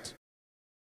about, right?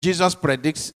 Jesus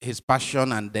predicts his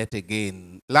passion and death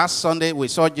again. Last Sunday, we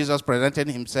saw Jesus presenting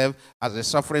himself as a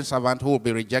suffering servant who will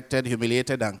be rejected,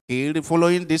 humiliated, and killed.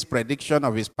 Following this prediction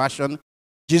of his passion,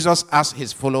 Jesus asked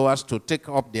his followers to take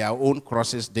up their own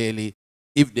crosses daily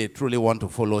if they truly want to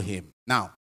follow him.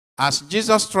 Now, as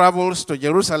Jesus travels to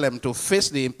Jerusalem to face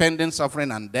the impending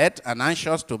suffering and death, and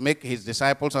anxious to make his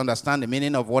disciples understand the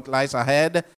meaning of what lies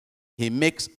ahead, he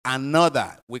makes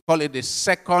another, we call it the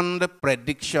second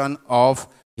prediction of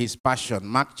his passion.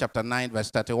 Mark chapter 9, verse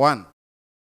 31.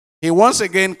 He once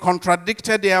again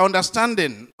contradicted their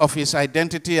understanding of his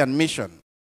identity and mission.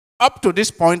 Up to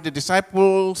this point, the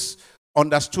disciples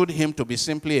understood him to be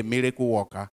simply a miracle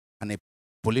worker and a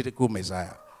political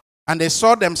messiah. And they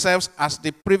saw themselves as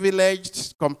the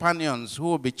privileged companions who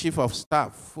will be chief of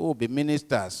staff, who will be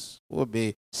ministers, who will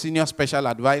be senior special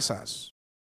advisors.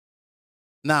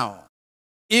 Now,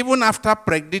 even after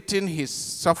predicting his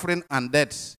suffering and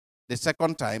death the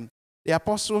second time, the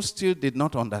apostles still did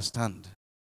not understand.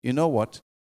 You know what?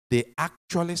 They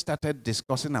actually started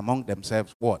discussing among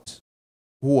themselves what?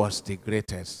 Who was the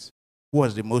greatest? Who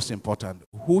was the most important?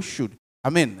 Who should? I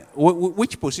mean,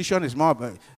 which position is more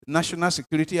about national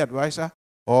security advisor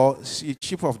or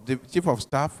chief of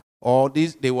staff or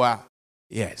these? They were,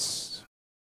 yes.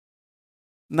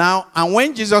 Now, and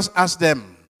when Jesus asked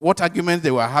them what arguments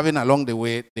they were having along the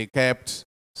way, they kept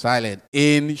silent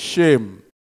in shame.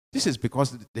 This is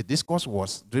because the discourse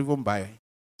was driven by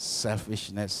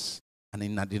selfishness and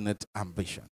inordinate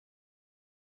ambition.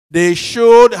 They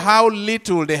showed how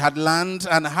little they had learned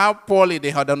and how poorly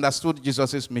they had understood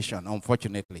Jesus' mission,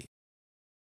 unfortunately.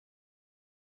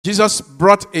 Jesus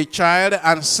brought a child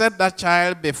and set that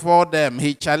child before them.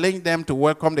 He challenged them to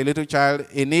welcome the little child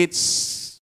in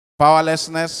its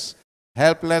powerlessness,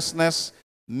 helplessness,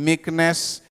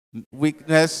 meekness,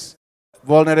 weakness,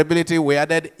 vulnerability. We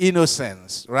added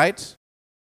innocence, right?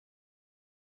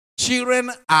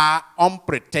 Children are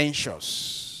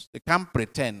unpretentious. They can't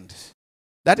pretend.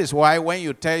 That is why when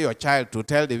you tell your child to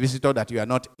tell the visitor that you are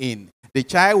not in, the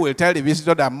child will tell the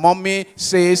visitor that mommy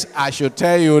says I should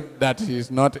tell you that she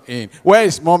is not in. Where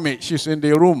is mommy? She's in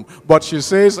the room. But she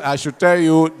says I should tell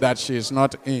you that she is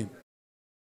not in.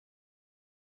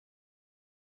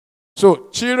 So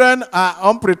children are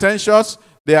unpretentious.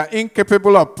 They are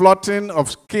incapable of plotting, of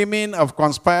scheming, of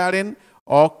conspiring,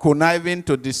 or conniving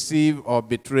to deceive or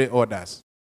betray others.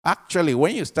 Actually,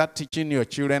 when you start teaching your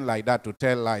children like that to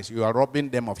tell lies, you are robbing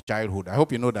them of childhood. I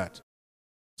hope you know that.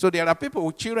 So there are people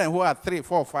with children who are 3,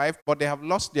 4, 5, but they have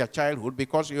lost their childhood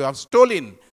because you have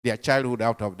stolen their childhood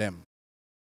out of them.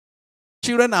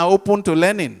 Children are open to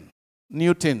learning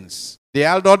new things. The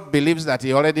adult believes that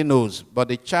he already knows, but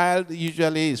the child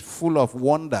usually is full of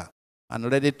wonder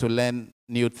and ready to learn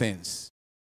new things.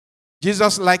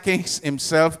 Jesus likens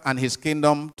himself and his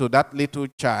kingdom to that little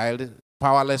child,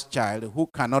 powerless child who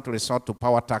cannot resort to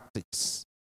power tactics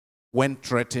when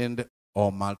threatened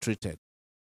or maltreated.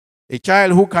 A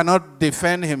child who cannot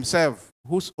defend himself,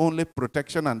 whose only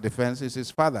protection and defense is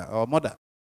his father or mother.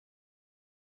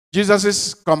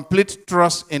 Jesus' complete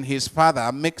trust in his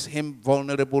father makes him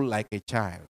vulnerable like a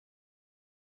child.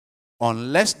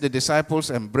 Unless the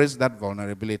disciples embrace that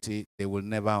vulnerability, they will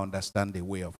never understand the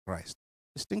way of Christ.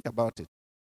 Just think about it.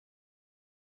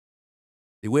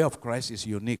 The way of Christ is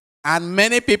unique. And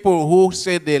many people who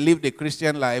say they live the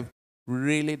Christian life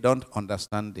really don't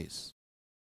understand this.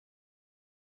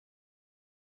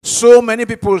 So many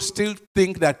people still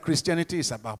think that Christianity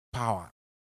is about power.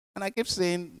 And I keep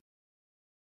saying,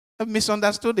 I've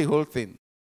misunderstood the whole thing.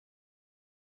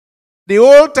 The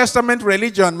Old Testament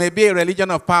religion may be a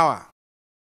religion of power.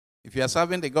 If you are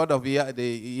serving the God of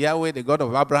Yahweh, the God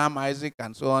of Abraham, Isaac,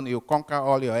 and so on, you conquer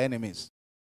all your enemies.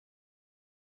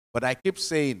 But I keep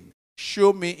saying,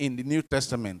 show me in the New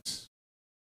Testament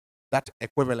that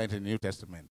equivalent in the New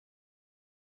Testament.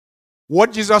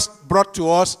 What Jesus brought to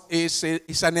us is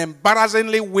an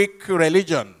embarrassingly weak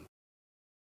religion.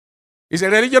 It's a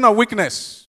religion of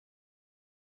weakness.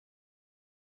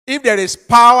 If there is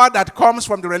power that comes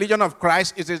from the religion of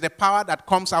Christ, it is the power that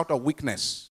comes out of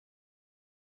weakness.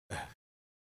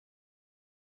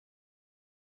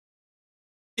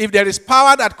 If there is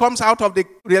power that comes out of the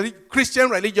Christian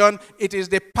religion, it is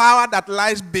the power that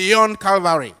lies beyond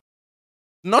Calvary,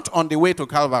 not on the way to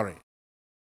Calvary.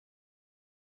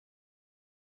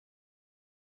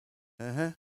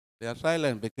 They are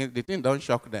silent because the thing don't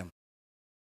shock them.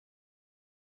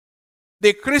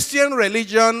 The Christian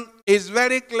religion is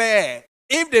very clear.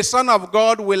 If the Son of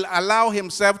God will allow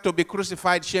himself to be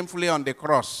crucified shamefully on the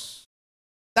cross,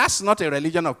 that's not a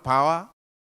religion of power.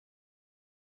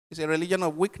 It's a religion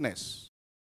of weakness.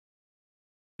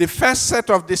 The first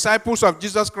set of disciples of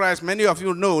Jesus Christ, many of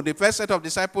you know, the first set of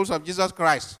disciples of Jesus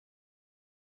Christ,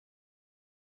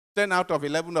 10 out of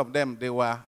 11 of them, they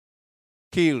were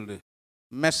killed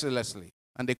mercilessly,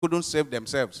 and they couldn't save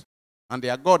themselves, and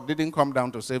their God didn't come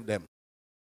down to save them.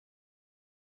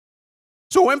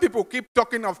 So when people keep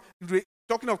talking of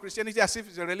Christianity as if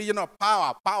it's a religion of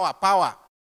power,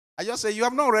 I just say you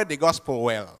have not read the gospel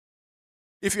well.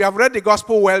 If you have read the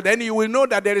gospel well, then you will know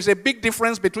that there is a big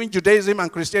difference between Judaism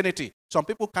and Christianity. Some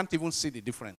people can't even see the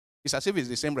difference. It's as if it's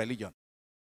the same religion.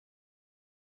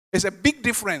 There's a big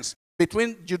difference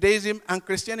between Judaism and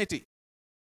Christianity.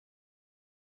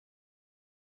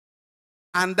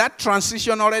 And that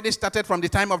transition already started from the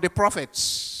time of the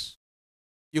prophets.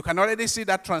 You can already see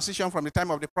that transition from the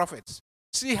time of the prophets.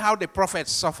 See how the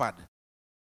prophets suffered.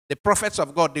 The prophets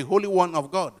of God, the Holy One of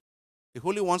God, the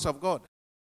Holy Ones of God.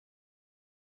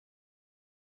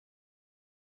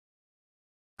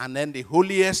 And then the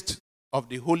holiest of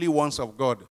the Holy Ones of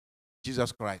God,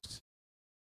 Jesus Christ.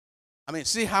 I mean,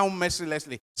 see how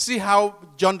mercilessly, see how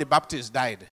John the Baptist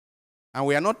died. And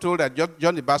we are not told that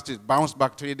John the Baptist bounced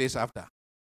back 3 days after.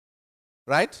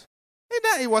 Right?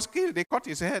 He was killed. They cut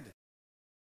his head.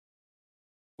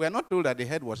 We are not told that the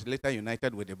head was later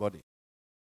united with the body.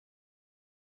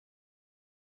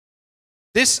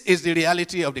 This is the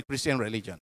reality of the Christian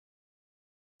religion.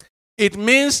 It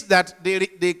means that the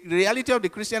reality of the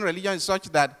Christian religion is such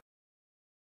that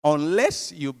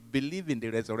unless you believe in the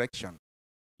resurrection,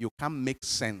 you can't make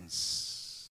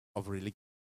sense of religion.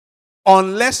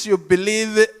 Unless you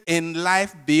believe in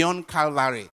life beyond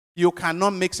Calvary, you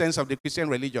cannot make sense of the Christian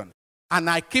religion. And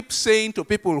I keep saying to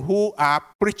people who are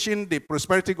preaching the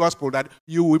prosperity gospel that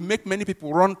you will make many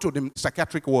people run to the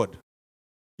psychiatric ward.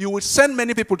 You will send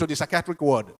many people to the psychiatric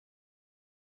ward.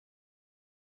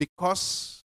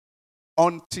 Because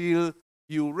until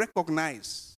you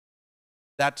recognize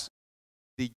that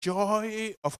the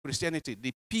joy of Christianity,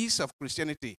 the peace of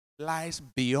Christianity lies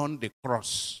beyond the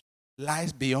cross,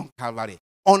 lies beyond Calvary.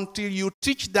 Until you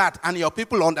teach that and your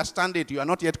people understand it, you are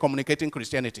not yet communicating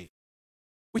Christianity.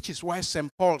 Which is why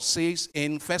St. Paul says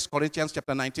in 1 Corinthians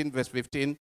chapter 19, verse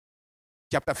 15,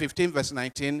 chapter 15, verse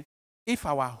 19, if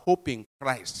our hope in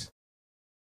Christ,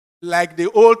 like the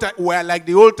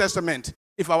Old Testament,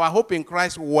 if our hope in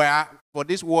Christ were for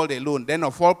this world alone, then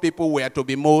of all people were to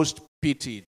be most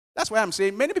pitied. That's why I'm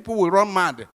saying many people will run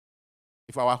mad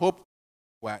if our hope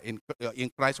were in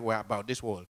Christ were about this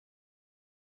world.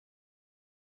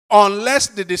 Unless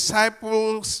the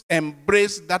disciples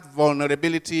embrace that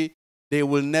vulnerability, they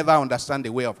will never understand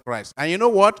the way of Christ. And you know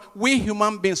what? We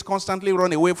human beings constantly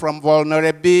run away from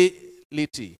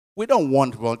vulnerability. We don't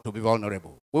want to be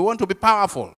vulnerable. We want to be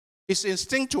powerful. It's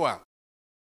instinctual.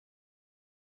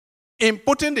 In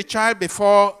putting the child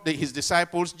before his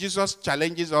disciples, Jesus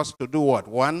challenges us to do what?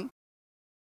 One,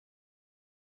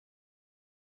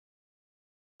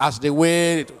 as the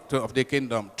way of the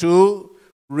kingdom. Two,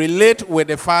 relate with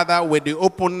the Father with the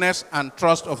openness and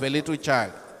trust of a little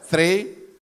child. Three,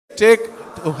 take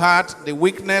to heart the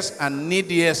weakness and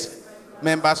neediest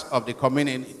members of the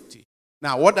community.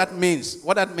 Now, what that means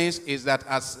is that,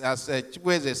 as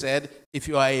Chikweze said, if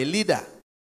you are a leader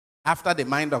after the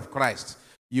mind of Christ,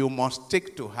 you must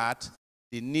take to heart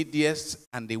the neediest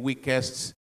and the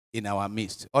weakest in our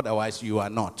midst. Otherwise, you are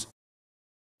not.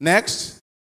 Next,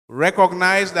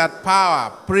 recognize that power,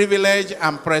 privilege,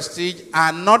 and prestige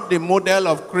are not the model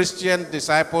of Christian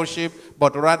discipleship,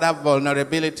 but rather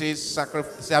vulnerability,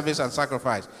 service, and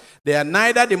sacrifice. They are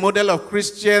neither the model of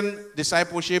Christian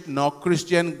discipleship nor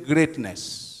Christian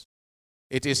greatness.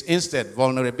 It is instead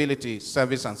vulnerability,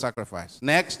 service, and sacrifice.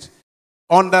 Next,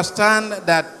 understand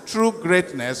that true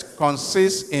greatness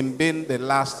consists in being the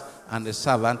last and the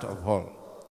servant of all.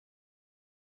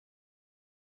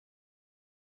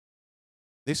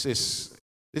 This is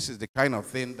This is the kind of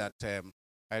thing that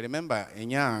I remember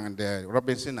Enya and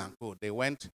Robinson and Co. They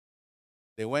went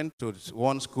to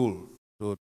one school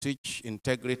to teach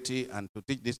integrity and to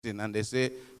teach this thing, and they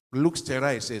say Lux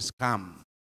Terra is a scam.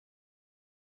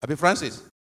 Abi Francis,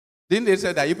 didn't they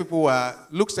say that you people were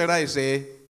Lux Terra is a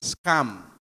scam?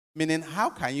 Meaning, how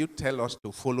can you tell us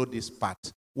to follow this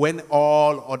path when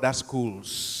all other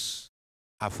schools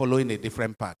are following a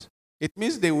different path? It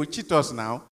means they will cheat us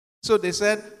now. So they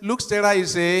said, Lux Terra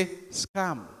is a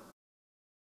scam.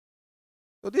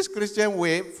 So this Christian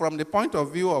way, from the point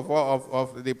of view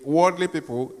of the worldly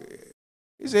people,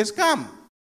 is a scam.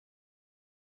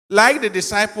 Like the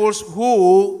disciples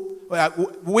who,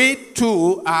 we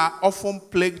too are often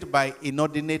plagued by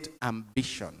inordinate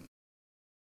ambition.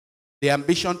 The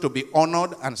ambition to be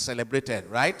honored and celebrated,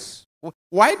 right?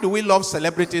 Why do we love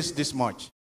celebrities this much?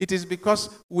 It is because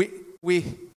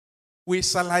we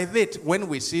salivate when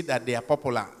we see that they are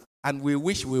popular, and we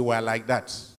wish we were like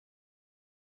that.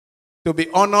 To be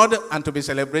honored and to be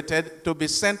celebrated, to be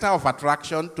center of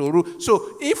attraction, to rule.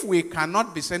 So if we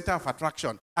cannot be center of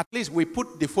attraction, at least we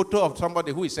put the photo of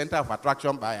somebody who is center of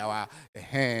attraction by our,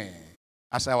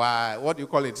 as our, what do you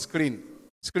call it,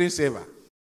 screensaver.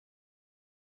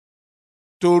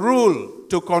 To rule,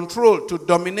 to control, to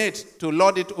dominate, to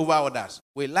lord it over others.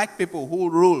 We like people who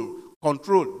rule,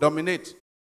 control, dominate.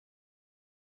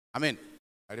 I mean,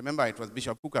 I remember it was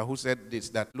Bishop Kuka who said this,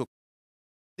 that look,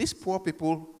 these poor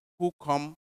people who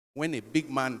come when a big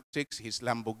man takes his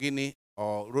Lamborghini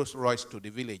or Rolls Royce to the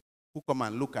village, who come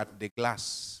and look at the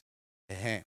glass.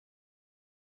 He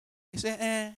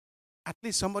said, at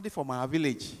least somebody from our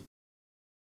village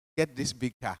get this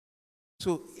big car.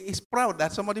 So he's proud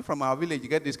that somebody from our village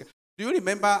get this car. Do you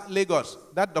remember Lagos,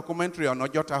 that documentary on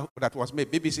Ojota that was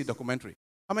made, BBC documentary?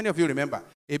 How many of you remember?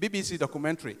 A BBC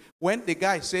documentary. When the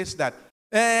guy says that,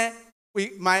 the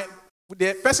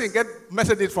person get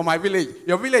messages from my village.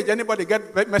 Your village, anybody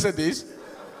get messages?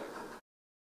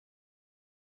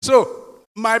 So,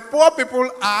 my poor people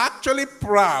are actually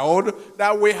proud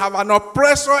that we have an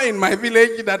oppressor in my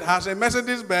village that has a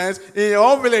Mercedes Benz. In your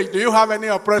own village, do you have any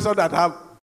oppressor that have?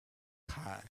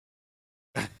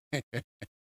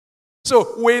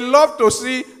 So, we love to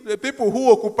see the people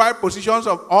who occupy positions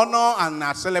of honor and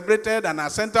are celebrated and are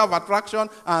center of attraction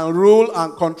and rule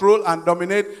and control and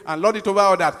dominate and lord it over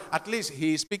others. At least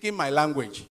he is speaking my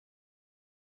language.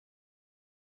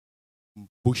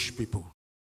 Bush people.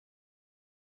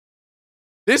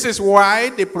 This is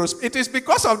why it is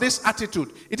because of this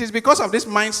attitude, it is because of this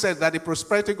mindset that the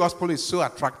prosperity gospel is so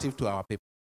attractive to our people.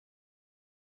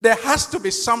 There has to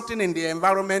be something in the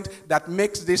environment that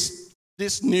makes this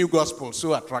new gospel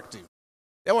so attractive.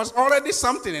 There was already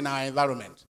something in our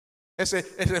environment. It's a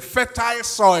fertile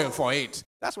soil for it.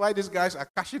 That's why these guys are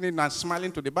cashing in and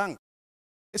smiling to the bank.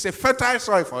 It's a fertile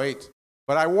soil for it.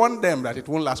 But I warn them that it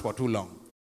won't last for too long.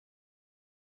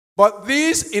 But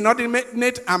these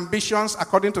inordinate ambitions,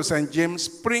 according to St. James,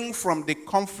 spring from the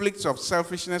conflicts of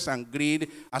selfishness and greed,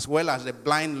 as well as the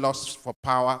blind lust for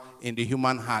power in the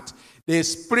human heart. They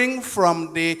spring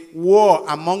from the war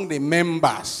among the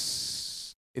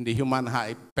members in the human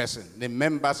heart person, the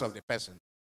members of the person.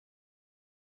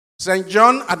 St.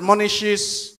 John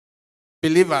admonishes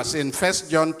believers in 1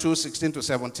 John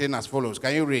 2:16-17 as follows.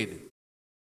 Can you read?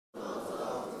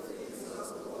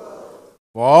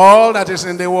 For all that is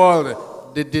in the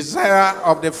world, the desire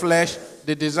of the flesh,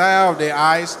 the desire of the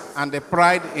eyes, and the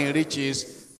pride in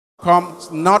riches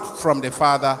comes not from the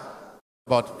Father,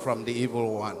 but from the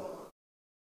evil one.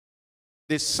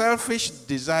 The selfish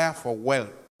desire for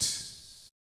wealth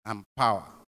and power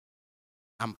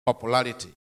and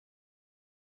popularity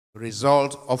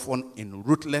result often in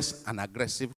ruthless and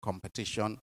aggressive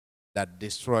competition that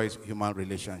destroys human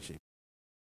relationships.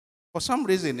 For some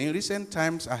reason, in recent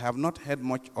times, I have not heard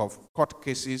much of court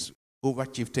cases over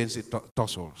chieftaincy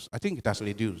tussles. I think it has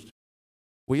reduced.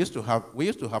 We used to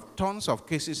have tons of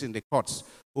cases in the courts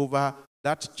over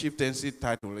that chieftaincy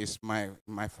title is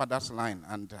my father's line,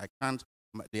 and I can't.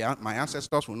 My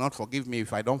ancestors will not forgive me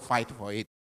if I don't fight for it.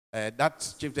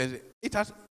 That chieftaincy, it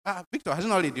has. Victor, has it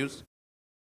not reduced?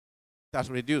 It has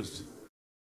reduced.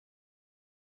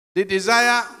 The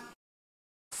desire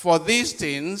for these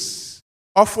things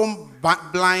often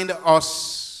blind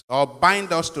us or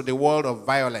bind us to the world of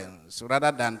violence rather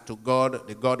than to God,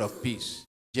 the God of peace.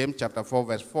 James chapter 4,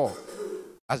 verse 4.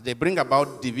 As they bring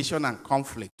about division and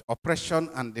conflict, oppression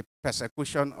and the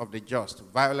persecution of the just,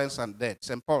 violence and death.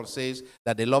 St. Paul says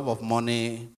that the love of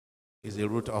money is the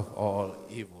root of all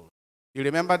evil. You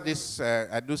remember this,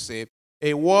 I do say,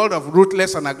 a world of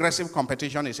ruthless and aggressive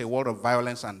competition is a world of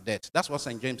violence and death. That's what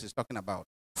St. James is talking about.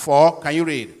 For, can you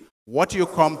read? What you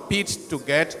compete to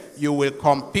get, you will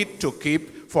compete to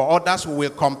keep. For others who will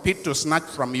compete to snatch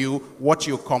from you what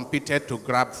you competed to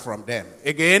grab from them.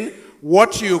 Again,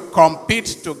 what you compete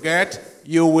to get,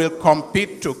 you will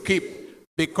compete to keep.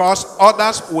 Because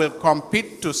others will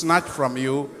compete to snatch from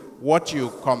you what you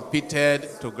competed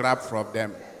to grab from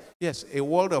them. Yes, a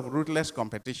world of ruthless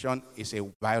competition is a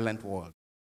violent world.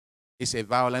 It's a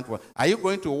violent world. Are you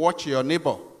going to watch your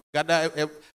neighbor gather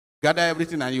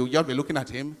everything and you just be looking at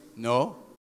him? No.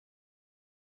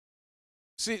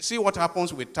 See what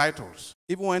happens with titles.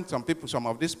 Even when some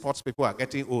of these sports people are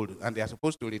getting old and they are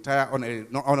supposed to retire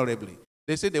honorably,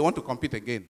 they say they want to compete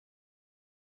again.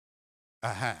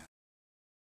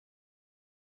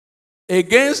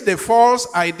 Against the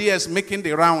false ideas making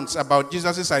the rounds about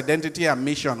Jesus' identity and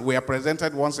mission, we are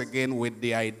presented once again with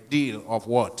the ideal of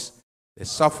what? The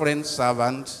suffering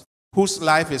servant whose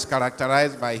life is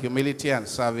characterized by humility and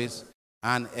service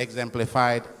and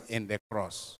exemplified in the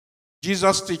cross.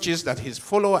 Jesus teaches that his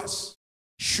followers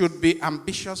should be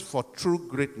ambitious for true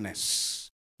greatness,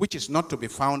 which is not to be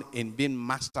found in being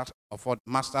masters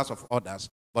of others,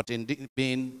 but in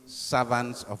being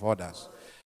servants of others.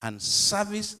 And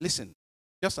service, listen,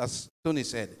 just as Tony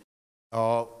said,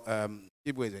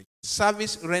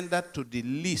 service rendered to the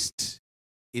least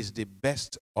is the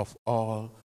best of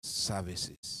all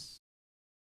services.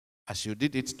 As you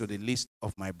did it to the least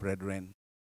of my brethren,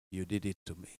 you did it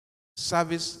to me.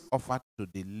 Service offered to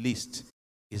the least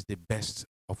is the best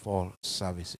of all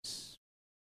services.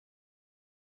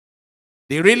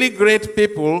 The really great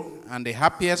people and the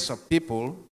happiest of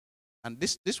people, and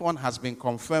this one has been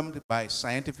confirmed by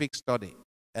scientific study.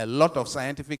 A lot of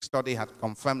scientific study has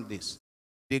confirmed this.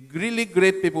 The really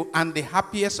great people and the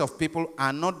happiest of people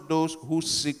are not those who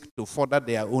seek to further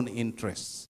their own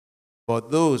interests,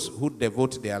 but those who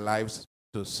devote their lives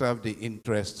to serve the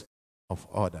interests of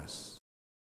others.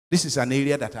 This is an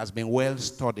area that has been well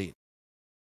studied.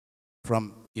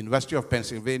 From University of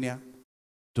Pennsylvania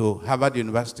to Harvard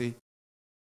University,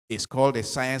 it's called the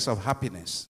science of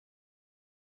happiness.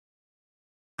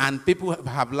 And people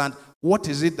have learned what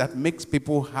is it that makes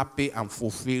people happy and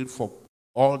fulfilled for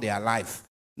all their life.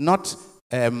 Not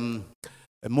a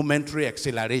momentary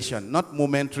acceleration, not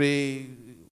momentary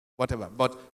whatever,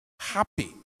 but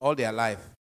happy all their life.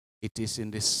 It is in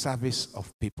the service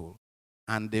of people.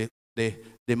 And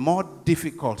the more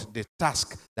difficult the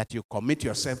task that you commit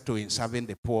yourself to in serving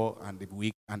the poor and the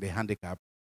weak and the handicapped,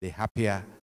 the happier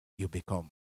you become.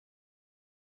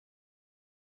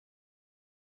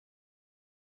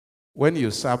 When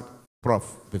you served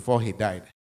Prof before he died,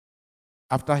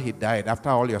 after he died, after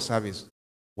all your service,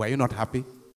 were you not happy?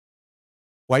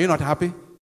 Were you not happy?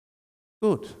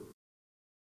 Good.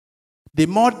 The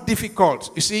more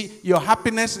difficult, you see, your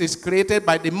happiness is created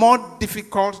by the more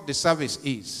difficult the service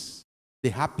is, the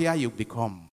happier you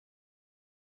become.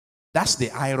 That's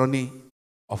the irony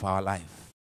of our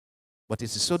life. But it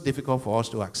is so difficult for us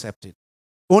to accept it.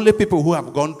 Only people who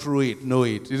have gone through it know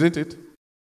it, isn't it?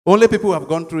 Only people who have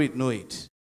gone through it know it.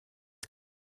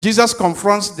 Jesus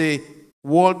confronts the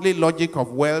worldly logic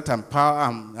of wealth and power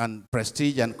and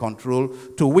prestige and control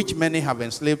to which many have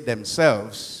enslaved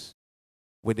themselves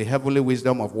with the heavenly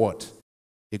wisdom of what?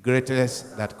 The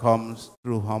greatest that comes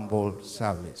through humble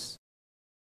service.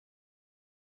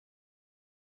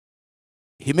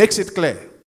 He makes it clear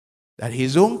that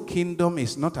his own kingdom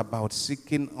is not about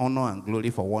seeking honor and glory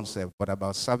for oneself, but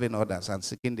about serving others and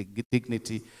seeking the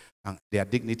dignity and their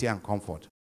dignity and comfort.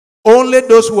 Only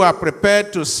those who are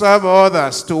prepared to serve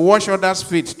others, to wash others'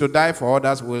 feet, to die for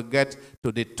others will get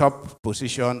to the top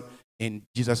position in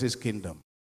Jesus' kingdom.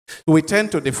 We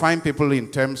tend to define people in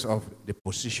terms of the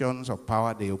positions of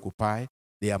power they occupy,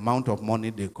 the amount of money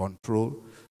they control.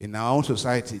 In our own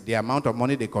society, the amount of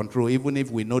money they control, even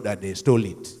if we know that they stole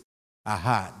it.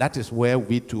 That is where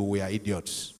we too, we are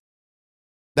idiots.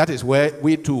 That is where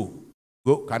we too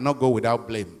cannot go without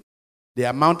blame. The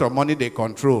amount of money they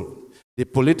control, the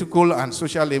political and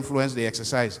social influence they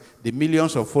exercise, the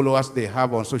millions of followers they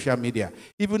have on social media,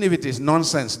 even if it is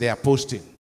nonsense they are posting.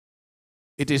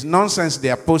 It is nonsense they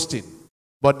are posting,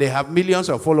 but they have millions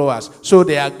of followers, so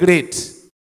they are great.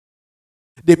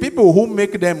 The people who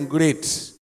make them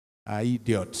great are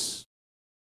idiots.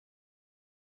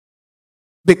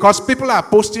 Because people are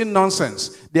posting nonsense.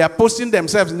 They are posting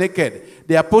themselves naked.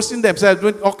 They are posting themselves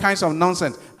doing all kinds of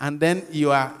nonsense. And then you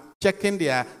are checking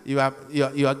you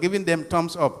are giving them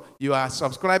thumbs up. You are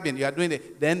subscribing. You are doing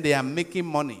it. Then they are making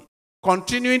money.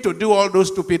 Continuing to do all those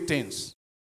stupid things.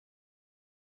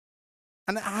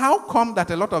 And how come that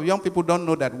a lot of young people don't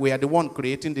know that we are the one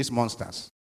creating these monsters?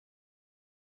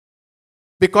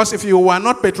 Because if you were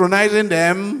not patronizing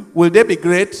them, will they be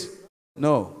great?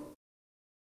 No.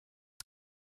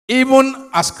 Even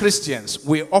as Christians,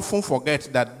 we often forget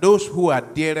that those who are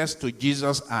dearest to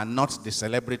Jesus are not the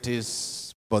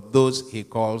celebrities, but those he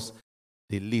calls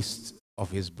the least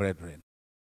of his brethren.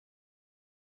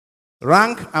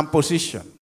 Rank and position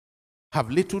have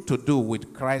little to do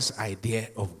with Christ's idea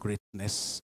of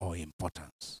greatness or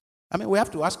importance. I mean, we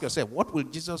have to ask yourself, what will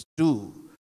Jesus do?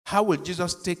 How will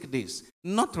Jesus take this?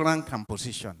 Not rank and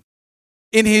position.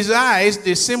 In his eyes,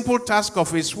 the simple task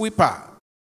of a sweeper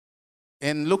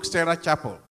in Lux Terra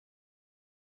Chapel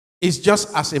is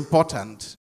just as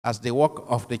important as the work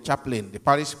of the chaplain, the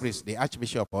parish priest, the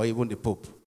archbishop, or even the pope.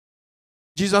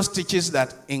 Jesus teaches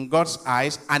that in God's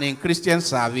eyes and in Christian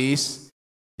service,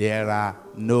 there are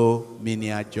no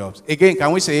menial jobs. Again,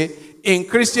 can we say, in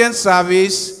Christian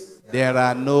service, there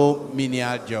are no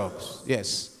menial jobs.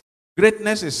 Yes.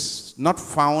 Greatness is not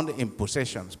found in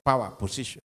possessions, power,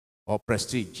 position, or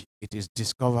prestige. It is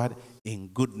discovered in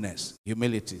goodness,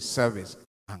 humility, service,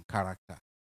 and character.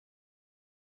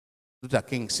 Luther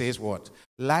King says what?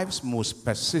 Life's most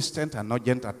persistent and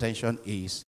urgent attention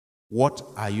is, what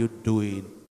are you doing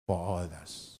for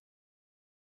others?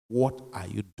 What are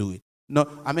you doing? No,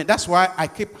 I mean, that's why I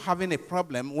keep having a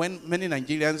problem when many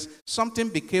Nigerians, something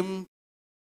became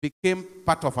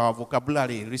part of our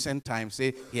vocabulary in recent times,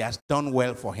 say he has done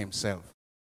well for himself.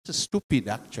 It's stupid,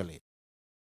 actually.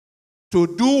 To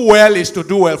do well is to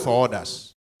do well for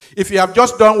others. If you have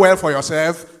just done well for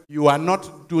yourself, you are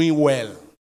not doing well.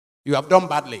 You have done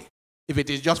badly if it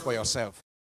is just for yourself.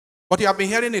 But you have been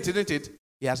hearing it, isn't it?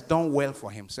 He has done well for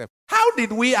himself. How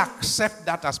did we accept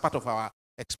that as part of our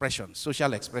expressions,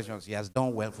 social expressions? He has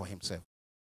done well for himself.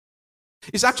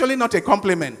 It's actually not a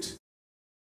compliment.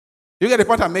 You get the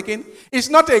point I'm making? It's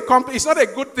not a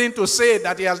good thing to say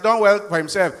that he has done well for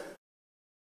himself.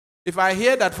 If I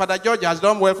hear that Father George has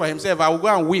done well for himself, I will go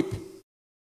and weep.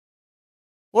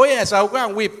 Oh yes, I will go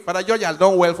and weep. Father George has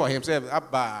done well for himself.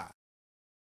 Abba.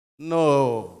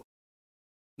 No.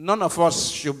 None of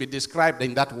us should be described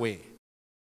in that way.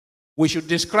 We should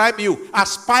describe you,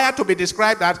 aspire to be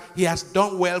described that he has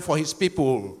done well for his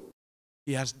people.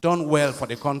 He has done well for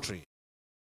the country.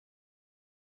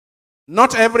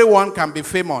 Not everyone can be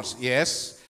famous,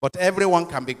 yes, but everyone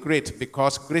can be great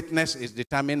because greatness is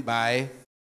determined by,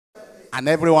 and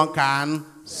everyone can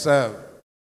serve.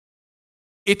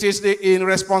 It is in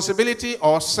responsibility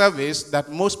or service that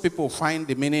most people find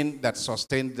the meaning that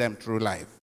sustains them through life.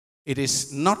 It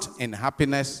is not in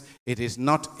happiness. It is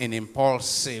not in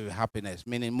impulsive happiness,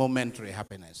 meaning momentary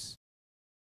happiness.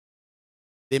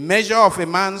 The measure of a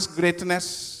man's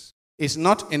greatness is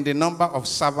not in the number of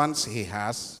servants he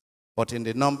has, but in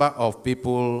the number of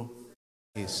people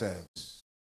he serves.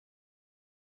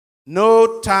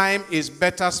 No time is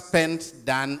better spent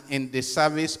than in the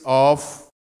service of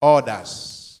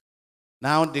others.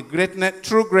 Now, the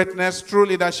true greatness, true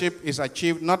leadership is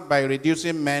achieved not by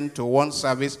reducing men to one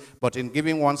service, but in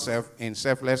giving oneself in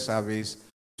selfless service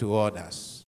to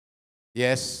others.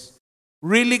 Yes,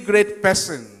 really great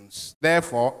persons,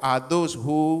 therefore, are those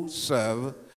who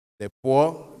serve the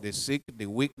poor, the sick, the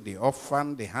weak, the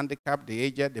orphan, the handicapped, the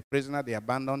aged, the prisoner, the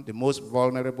abandoned, the most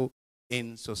vulnerable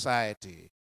in society.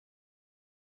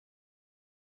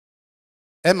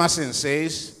 Emerson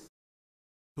says,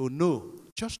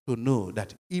 just to know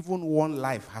that even one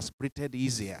life has breathed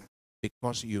easier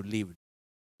because you lived.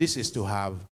 This is to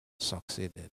have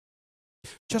succeeded.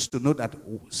 Just to know that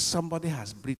somebody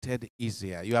has breathed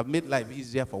easier. You have made life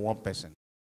easier for one person.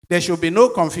 There should be no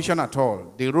confusion at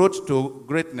all. The road to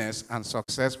greatness and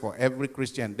success for every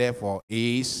Christian, therefore,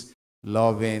 is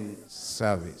loving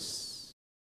service.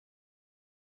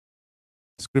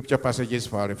 Scripture passages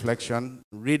for our reflection.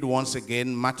 Read once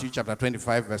again Matthew chapter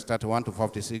 25, verse 31 to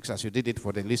 46. As you did it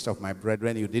for the least of my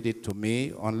brethren, you did it to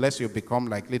me. Unless you become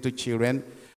like little children,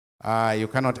 you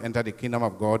cannot enter the kingdom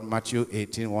of God. Matthew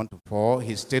 18, 1 to 4.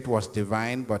 His state was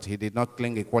divine, but he did not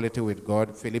cling equality with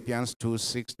God. Philippians 2,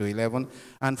 6 to 11.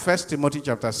 And 1 Timothy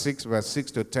chapter 6, verse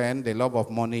 6 to 10. The love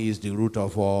of money is the root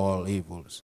of all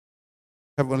evils.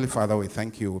 Heavenly Father, we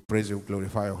thank you. We praise you,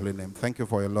 glorify your holy name. Thank you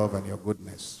for your love and your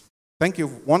goodness. Thank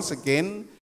you once again.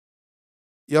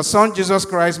 Your Son, Jesus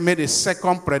Christ, made a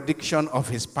second prediction of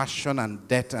his passion and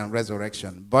death and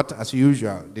resurrection. But as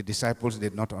usual, the disciples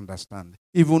did not understand.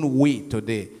 Even we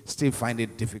today still find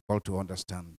it difficult to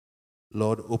understand.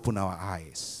 Lord, open our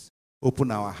eyes,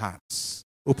 open our hearts,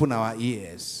 open our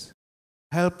ears.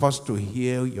 Help us to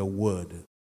hear your word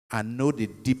and know the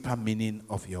deeper meaning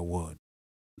of your word.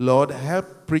 Lord,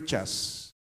 help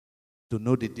preachers to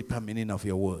know the deeper meaning of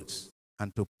your words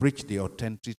and to preach the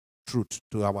authentic truth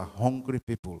to our hungry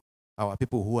people, our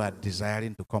people who are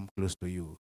desiring to come close to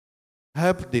you.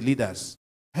 Help the leaders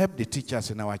Help the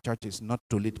teachers in our churches not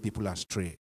to lead people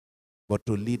astray, but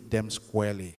to lead them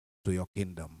squarely to your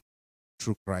kingdom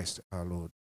through Christ our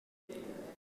Lord.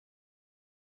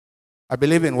 I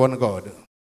believe in one God.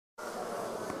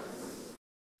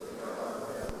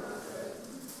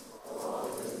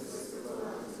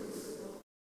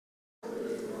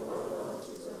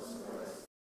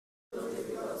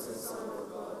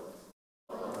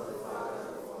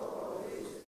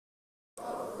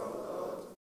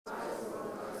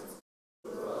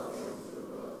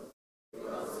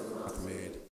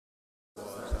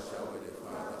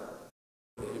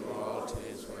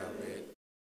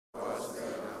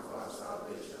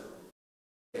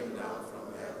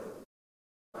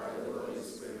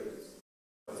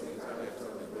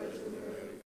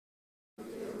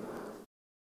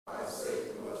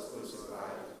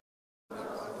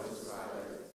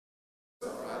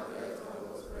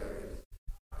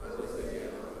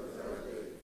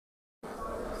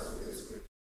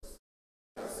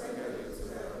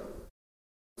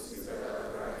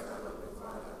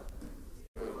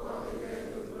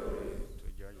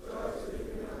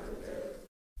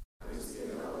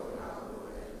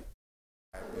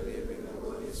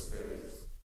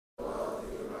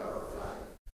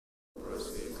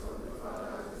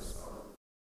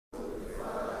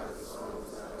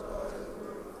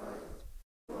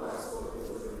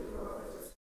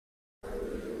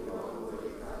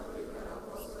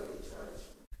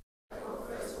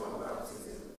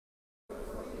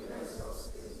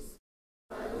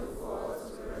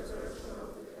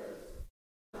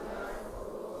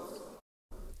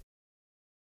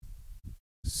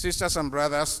 Sisters and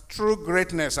brothers, true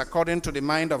greatness according to the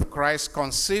mind of Christ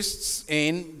consists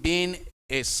in being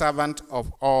a servant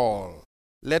of all.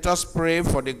 Let us pray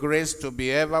for the grace to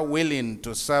be ever willing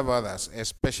to serve others,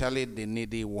 especially the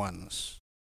needy ones.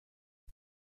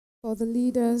 For the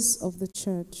leaders of the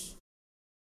church,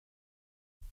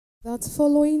 that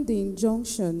following the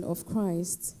injunction of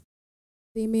Christ,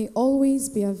 they may always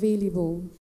be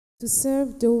available to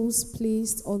serve those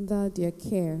placed under their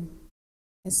care,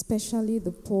 especially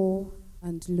the poor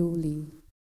and lowly.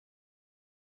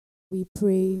 We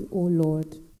pray, O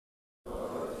Lord,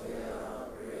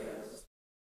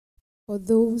 for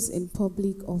those in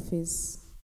public office,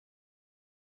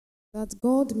 that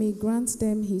God may grant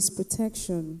them his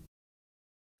protection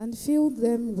and fill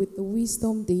them with the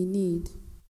wisdom they need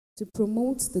to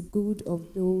promote the good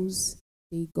of those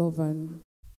they govern.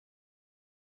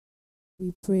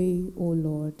 We pray, O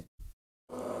Lord,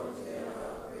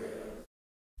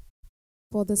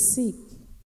 for the sick,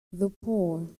 the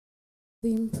poor,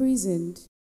 the imprisoned,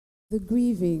 the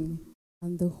grieving,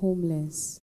 and the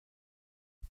homeless,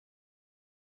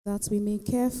 that we may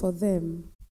care for them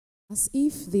as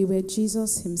if they were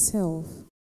Jesus himself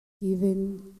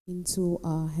given into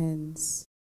our hands.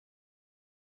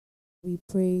 We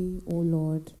pray, O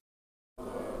Lord,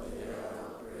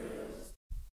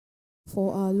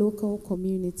 for our local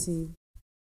community,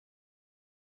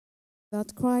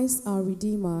 that Christ our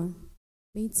Redeemer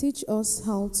may teach us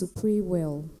how to pray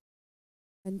well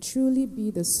and truly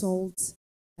be the salt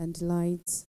and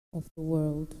light of the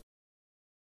world.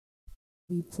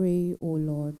 We pray, O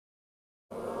Lord,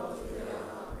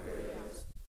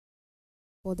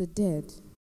 for the dead,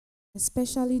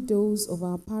 especially those of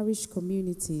our parish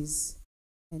communities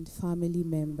and family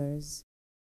members,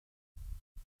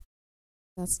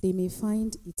 that they may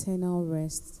find eternal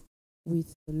rest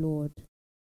with the Lord.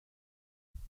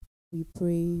 We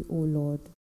pray, O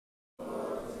Lord,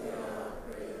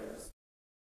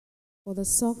 for the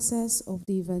success of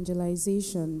the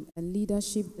evangelization and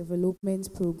leadership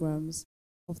development programs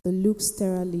of the Lux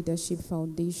Terra Leadership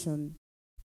Foundation,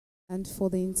 and for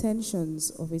the intentions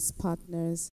of its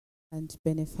partners and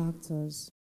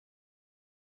benefactors.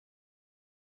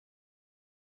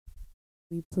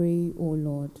 We pray, O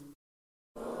Lord.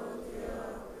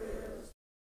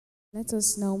 Let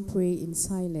us now pray in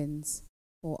silence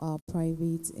for our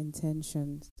private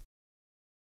intentions.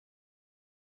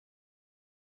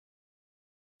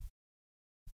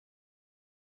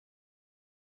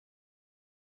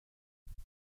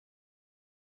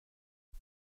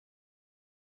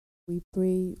 We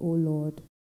pray, O Lord.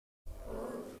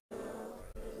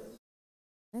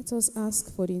 Let us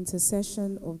ask for the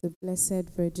intercession of the Blessed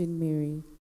Virgin Mary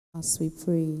as we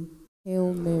pray.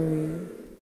 Hail Mary,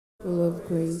 full of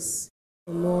grace,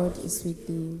 the Lord is with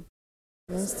thee.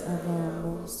 Blessed art thou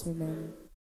amongst women,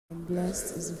 and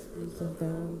blessed is the fruit of thy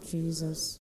womb,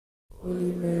 Jesus.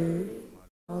 Holy Mary,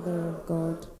 Mother of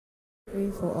God, pray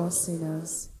for us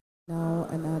sinners, now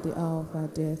and at the hour of our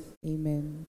death.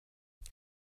 Amen.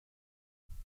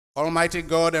 Almighty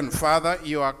God and Father,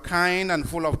 you are kind and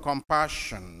full of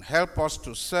compassion. Help us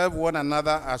to serve one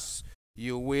another as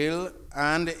you will,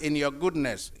 and in your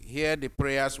goodness, hear the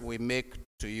prayers we make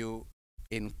to you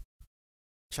in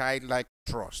childlike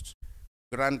trust.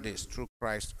 Grant this through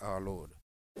Christ our Lord.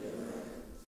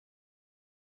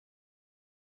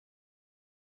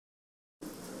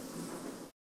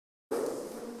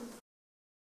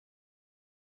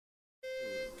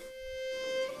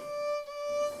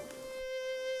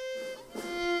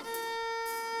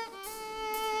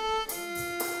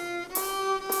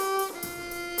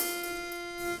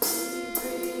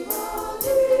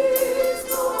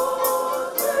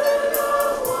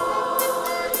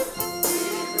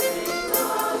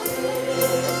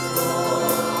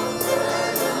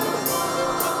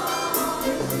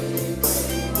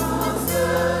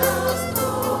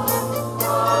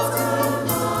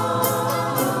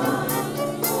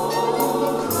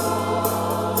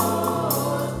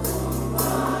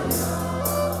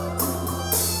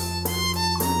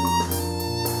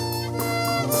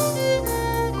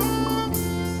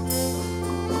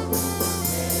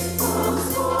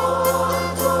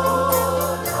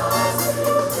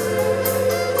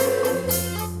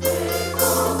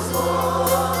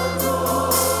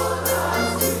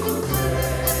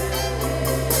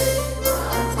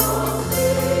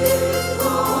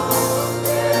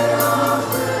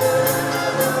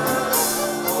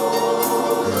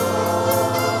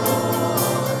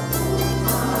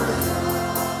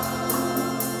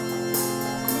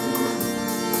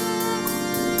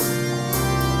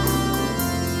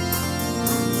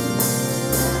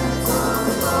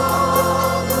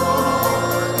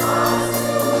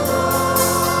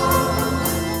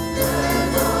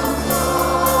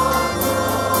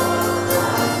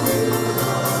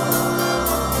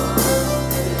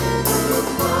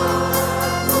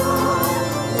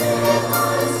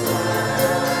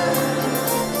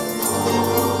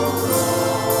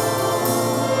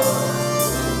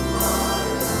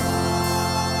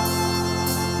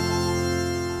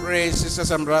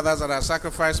 Sisters and brothers, that our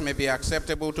sacrifice may be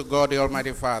acceptable to God the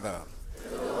Almighty Father.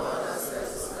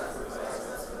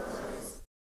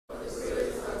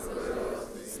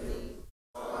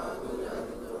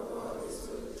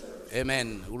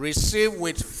 Amen. Receive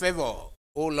with favor,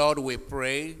 O Lord, we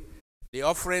pray, the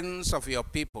offerings of your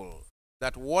people,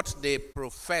 that what they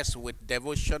profess with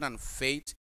devotion and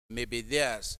faith may be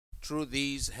theirs through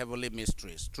these heavenly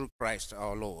mysteries, through Christ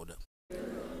our Lord. Amen.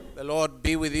 The Lord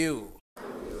be with you.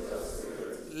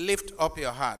 Lift up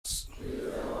your hearts.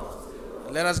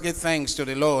 Let us give thanks to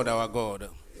the Lord our God.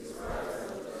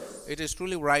 It is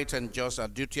truly right and just, our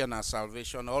duty and our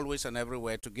salvation, always and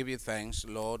everywhere, to give you thanks,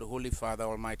 Lord, Holy Father,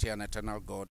 Almighty and eternal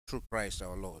God, through Christ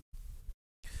our Lord.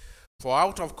 For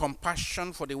out of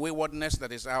compassion for the waywardness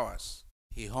that is ours,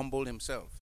 he humbled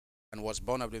himself and was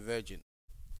born of the Virgin.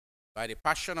 By the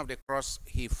passion of the cross,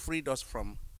 he freed us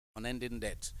from unending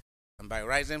death, and by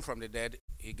rising from the dead,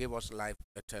 he gave us life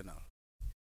eternal.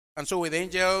 And so with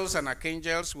angels and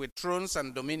archangels, with thrones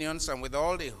and dominions, and with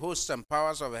all the hosts and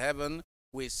powers of heaven,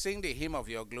 we sing the hymn of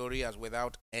your glory, as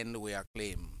without end we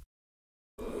acclaim.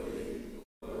 Holy,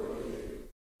 holy,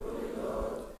 holy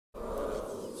Lord, God of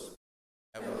hosts,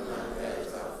 heaven and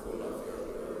earth are full of your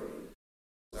glory.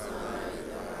 Hosanna in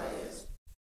the highest.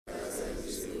 Blessed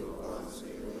is he who comes in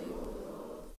the name of the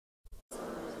Lord.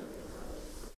 Hosanna in the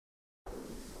highest.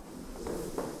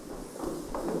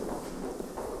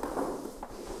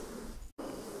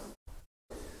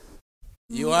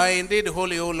 You are indeed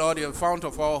holy, O Lord, the fount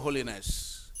of all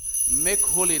holiness. Make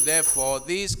holy, therefore,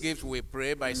 these gifts, we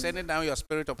pray, by sending down your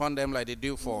Spirit upon them like the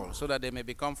dewfall, so that they may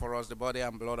become for us the body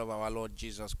and blood of our Lord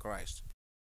Jesus Christ.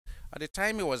 At the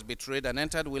time he was betrayed and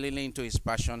entered willingly into his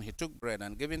passion, he took bread,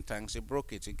 and giving thanks, he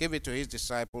broke it. He gave it to his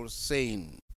disciples,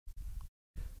 saying,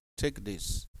 "Take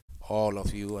this, all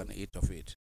of you, and eat of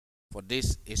it, for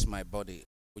this is my body,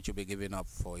 which will be given up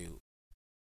for you."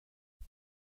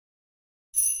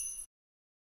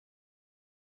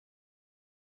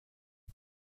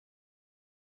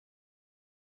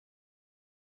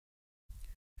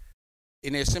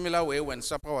 In a similar way, when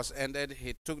supper was ended,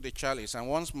 he took the chalice, and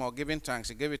once more giving thanks,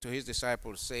 he gave it to his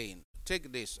disciples, saying,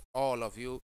 "Take this, all of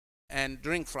you, and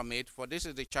drink from it, for this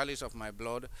is the chalice of my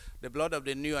blood, the blood of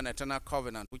the new and eternal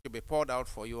covenant, which will be poured out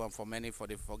for you and for many for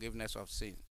the forgiveness of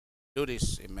sin. Do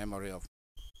this in memory of me."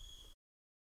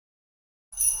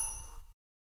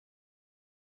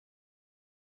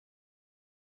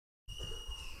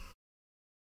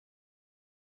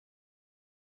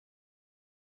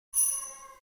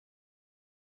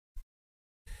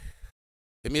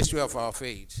 The mystery of our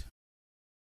faith.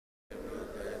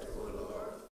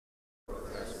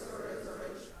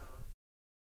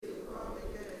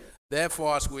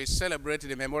 Therefore, as we celebrate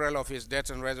the memorial of his death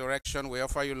and resurrection, we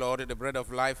offer you, Lord, the bread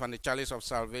of life and the chalice of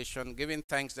salvation, giving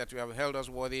thanks that you have held us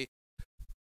worthy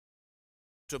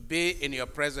to be in your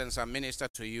presence and minister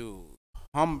to you.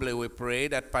 Humbly we pray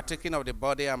that partaking of the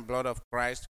body and blood of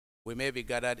Christ, we may be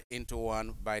gathered into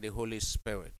one by the Holy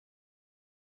Spirit.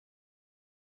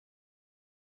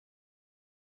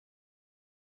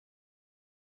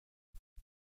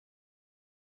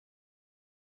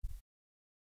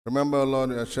 Remember,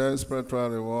 Lord, your church spread throughout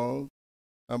the world,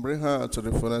 and bring her to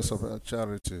the fullness of her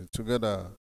charity, together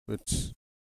with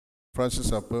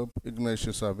Francis our Pope,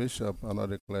 Ignatius our Bishop, and all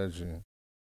the clergy.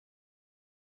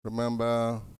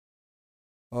 Remember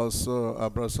also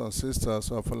our brothers and sisters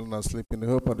who are fallen asleep in the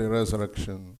hope of the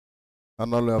resurrection,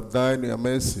 and all who have died in your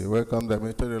mercy, welcome them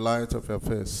into the light of your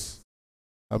face.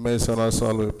 Have mercy on us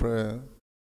all, we pray.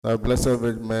 Thou blessed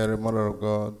Virgin Mary, Mother of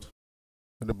God,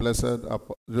 and the blessed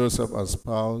Joseph as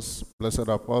spouse, blessed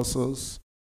apostles,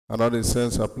 and all the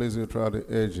saints are pleased with throughout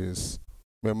the ages,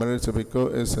 may merit to be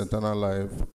co-heirs in eternal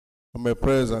life, and may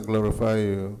praise and glorify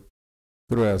you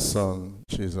through our Son,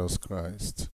 Jesus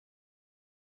Christ.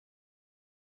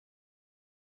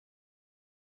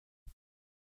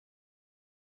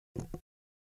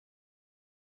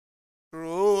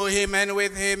 Through him and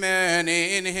with him and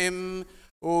in him,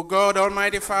 O God,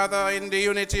 Almighty Father, in the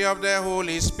unity of the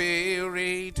Holy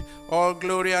Spirit, all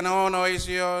glory and honor is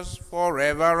yours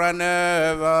forever and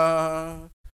ever.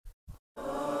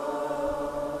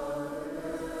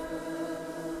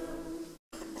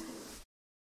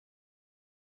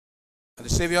 At the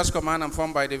Savior's command and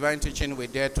formed by divine teaching, we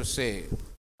dare to say,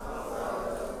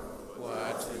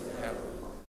 what in heaven,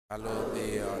 hallowed be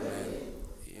your name.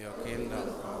 Your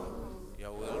kingdom come,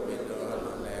 your will be done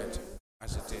on earth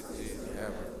as it is in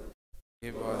heaven.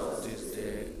 Give us this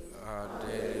day our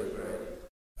daily bread,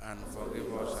 and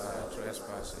forgive us our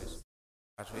trespasses,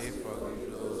 as we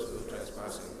forgive those who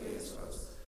trespass against us.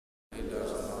 Lead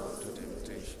us not to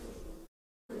temptation.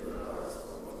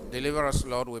 Deliver us,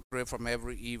 Lord, we pray, from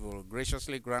every evil.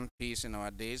 Graciously grant peace in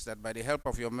our days, that by the help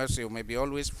of your mercy we may be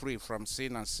always free from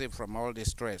sin and safe from all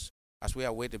distress, as we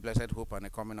await the blessed hope and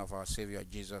the coming of our Savior,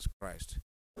 Jesus Christ.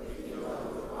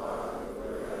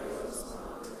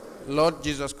 Lord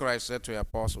Jesus Christ said to your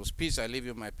apostles, peace I leave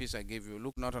you, my peace I give you.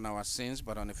 Look not on our sins,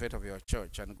 but on the faith of your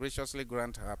church, and graciously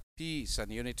grant her peace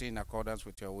and unity in accordance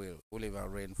with your will, who live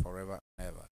and reign forever and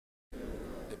ever.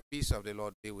 The peace of the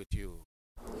Lord be with you.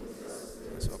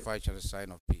 So offer each other a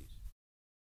sign of peace.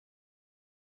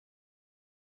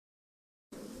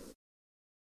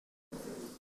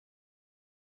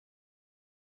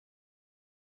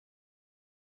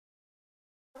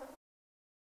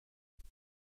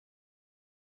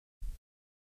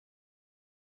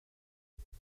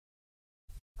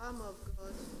 Lamb of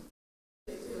God,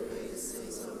 take away the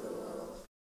sins of the world.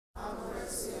 Have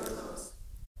mercy on us.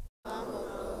 Lamb of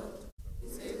God,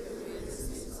 take away the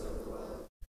sins of the world.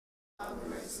 Have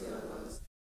mercy on us.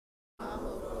 Lamb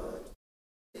of God,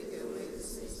 take away the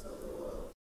sins of the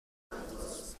world. And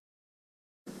us.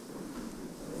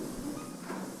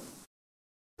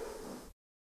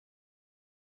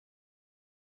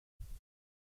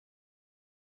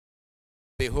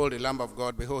 Behold the Lamb of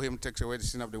God, behold him takes away the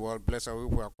sin of the world. Blessed are we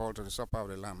who are called to the supper of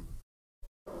the Lamb.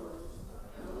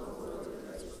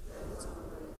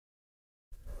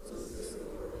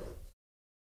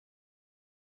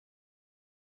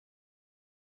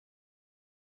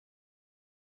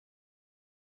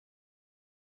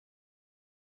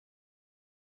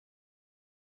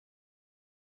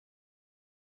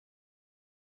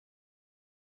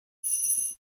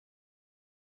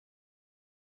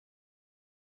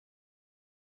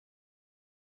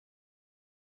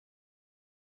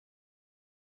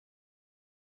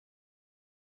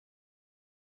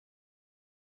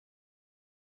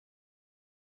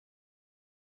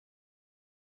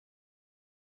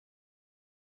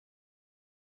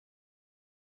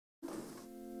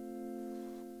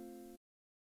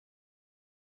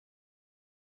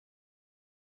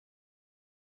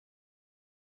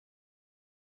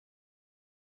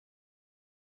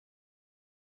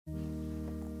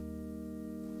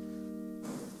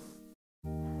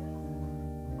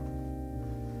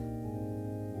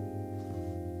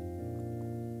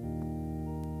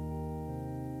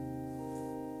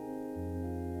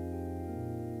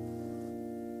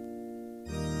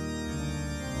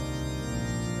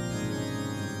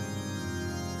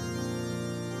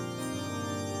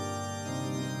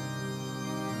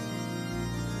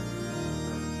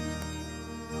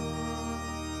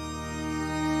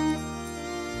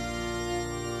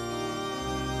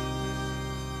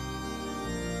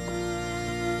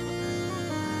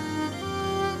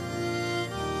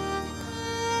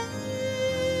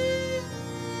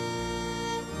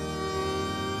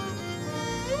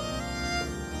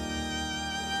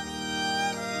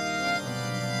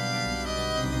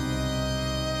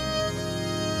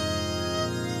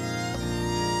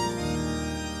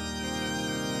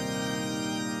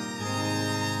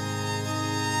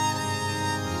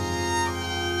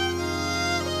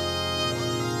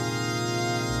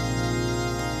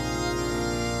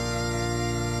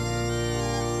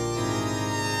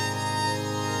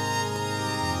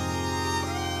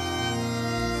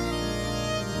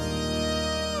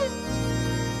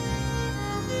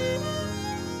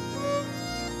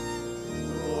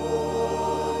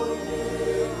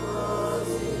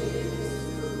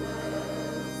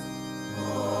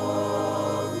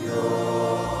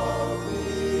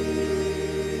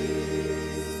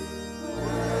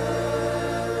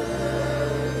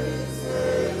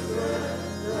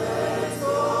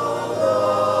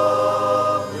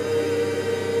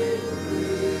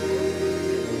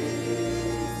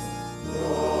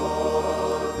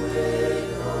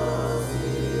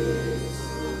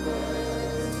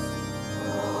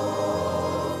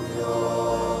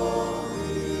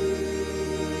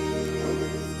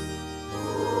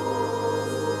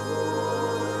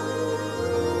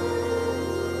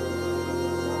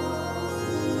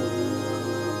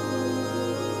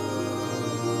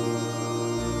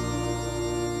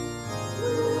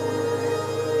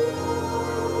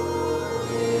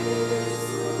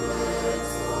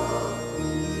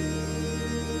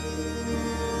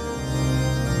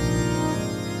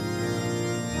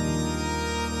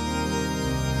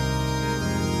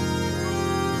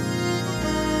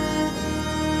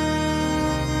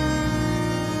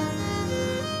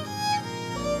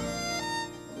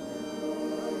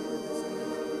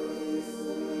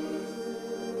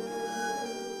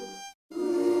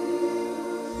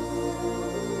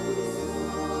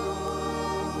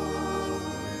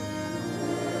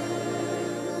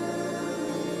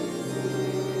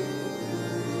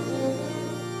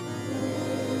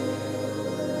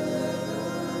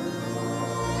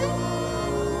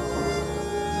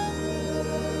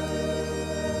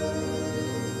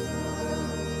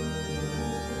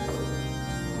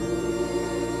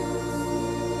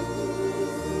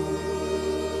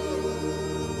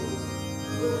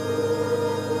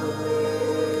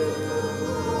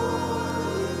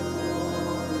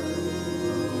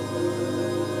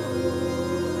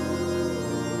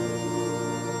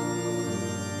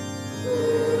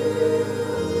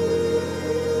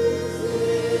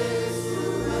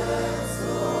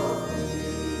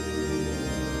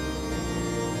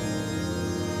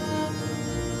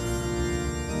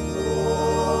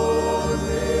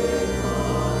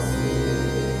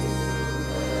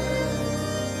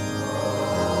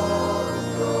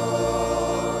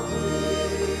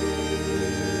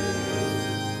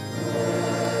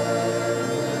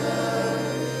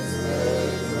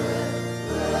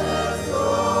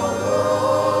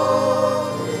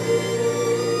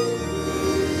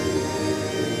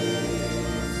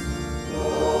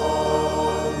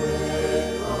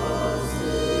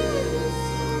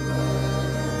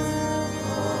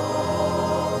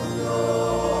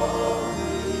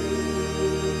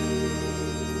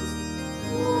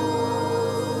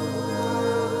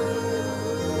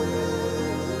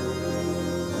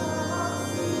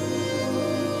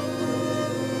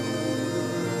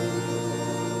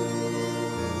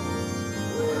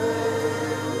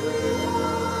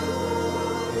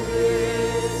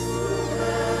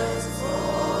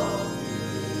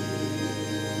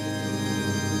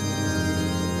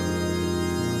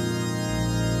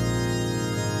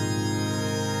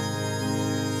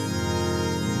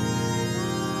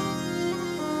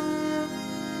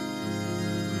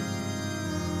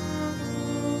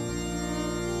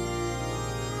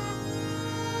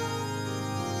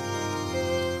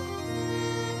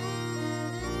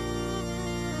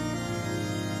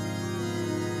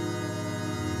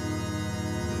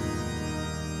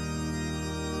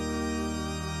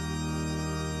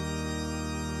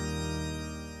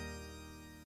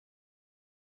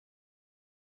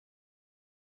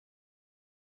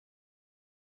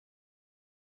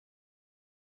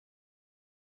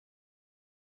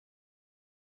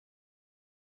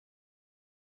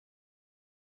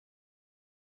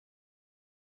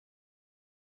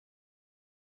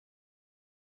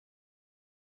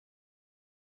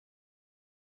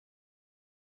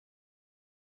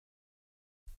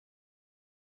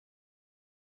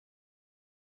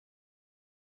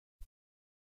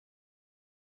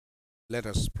 Let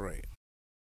us pray.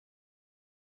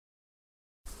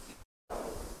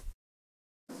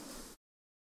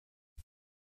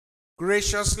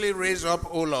 Graciously raise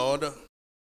up, O Lord,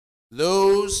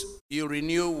 those you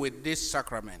renew with this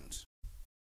sacrament,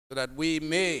 so that we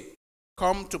may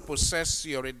come to possess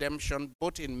your redemption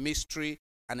both in mystery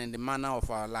and in the manner of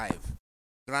our life.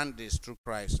 Grant this through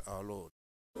Christ our Lord.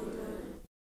 Amen.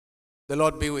 The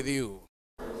Lord be with you.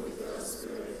 And with your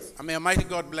spirit. And may Almighty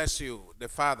God bless you, the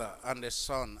Father, and the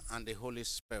Son, and the Holy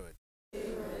Spirit.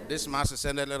 Amen. This Mass is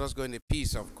ended. Let us go in the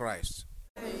peace of Christ.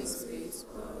 Thanks be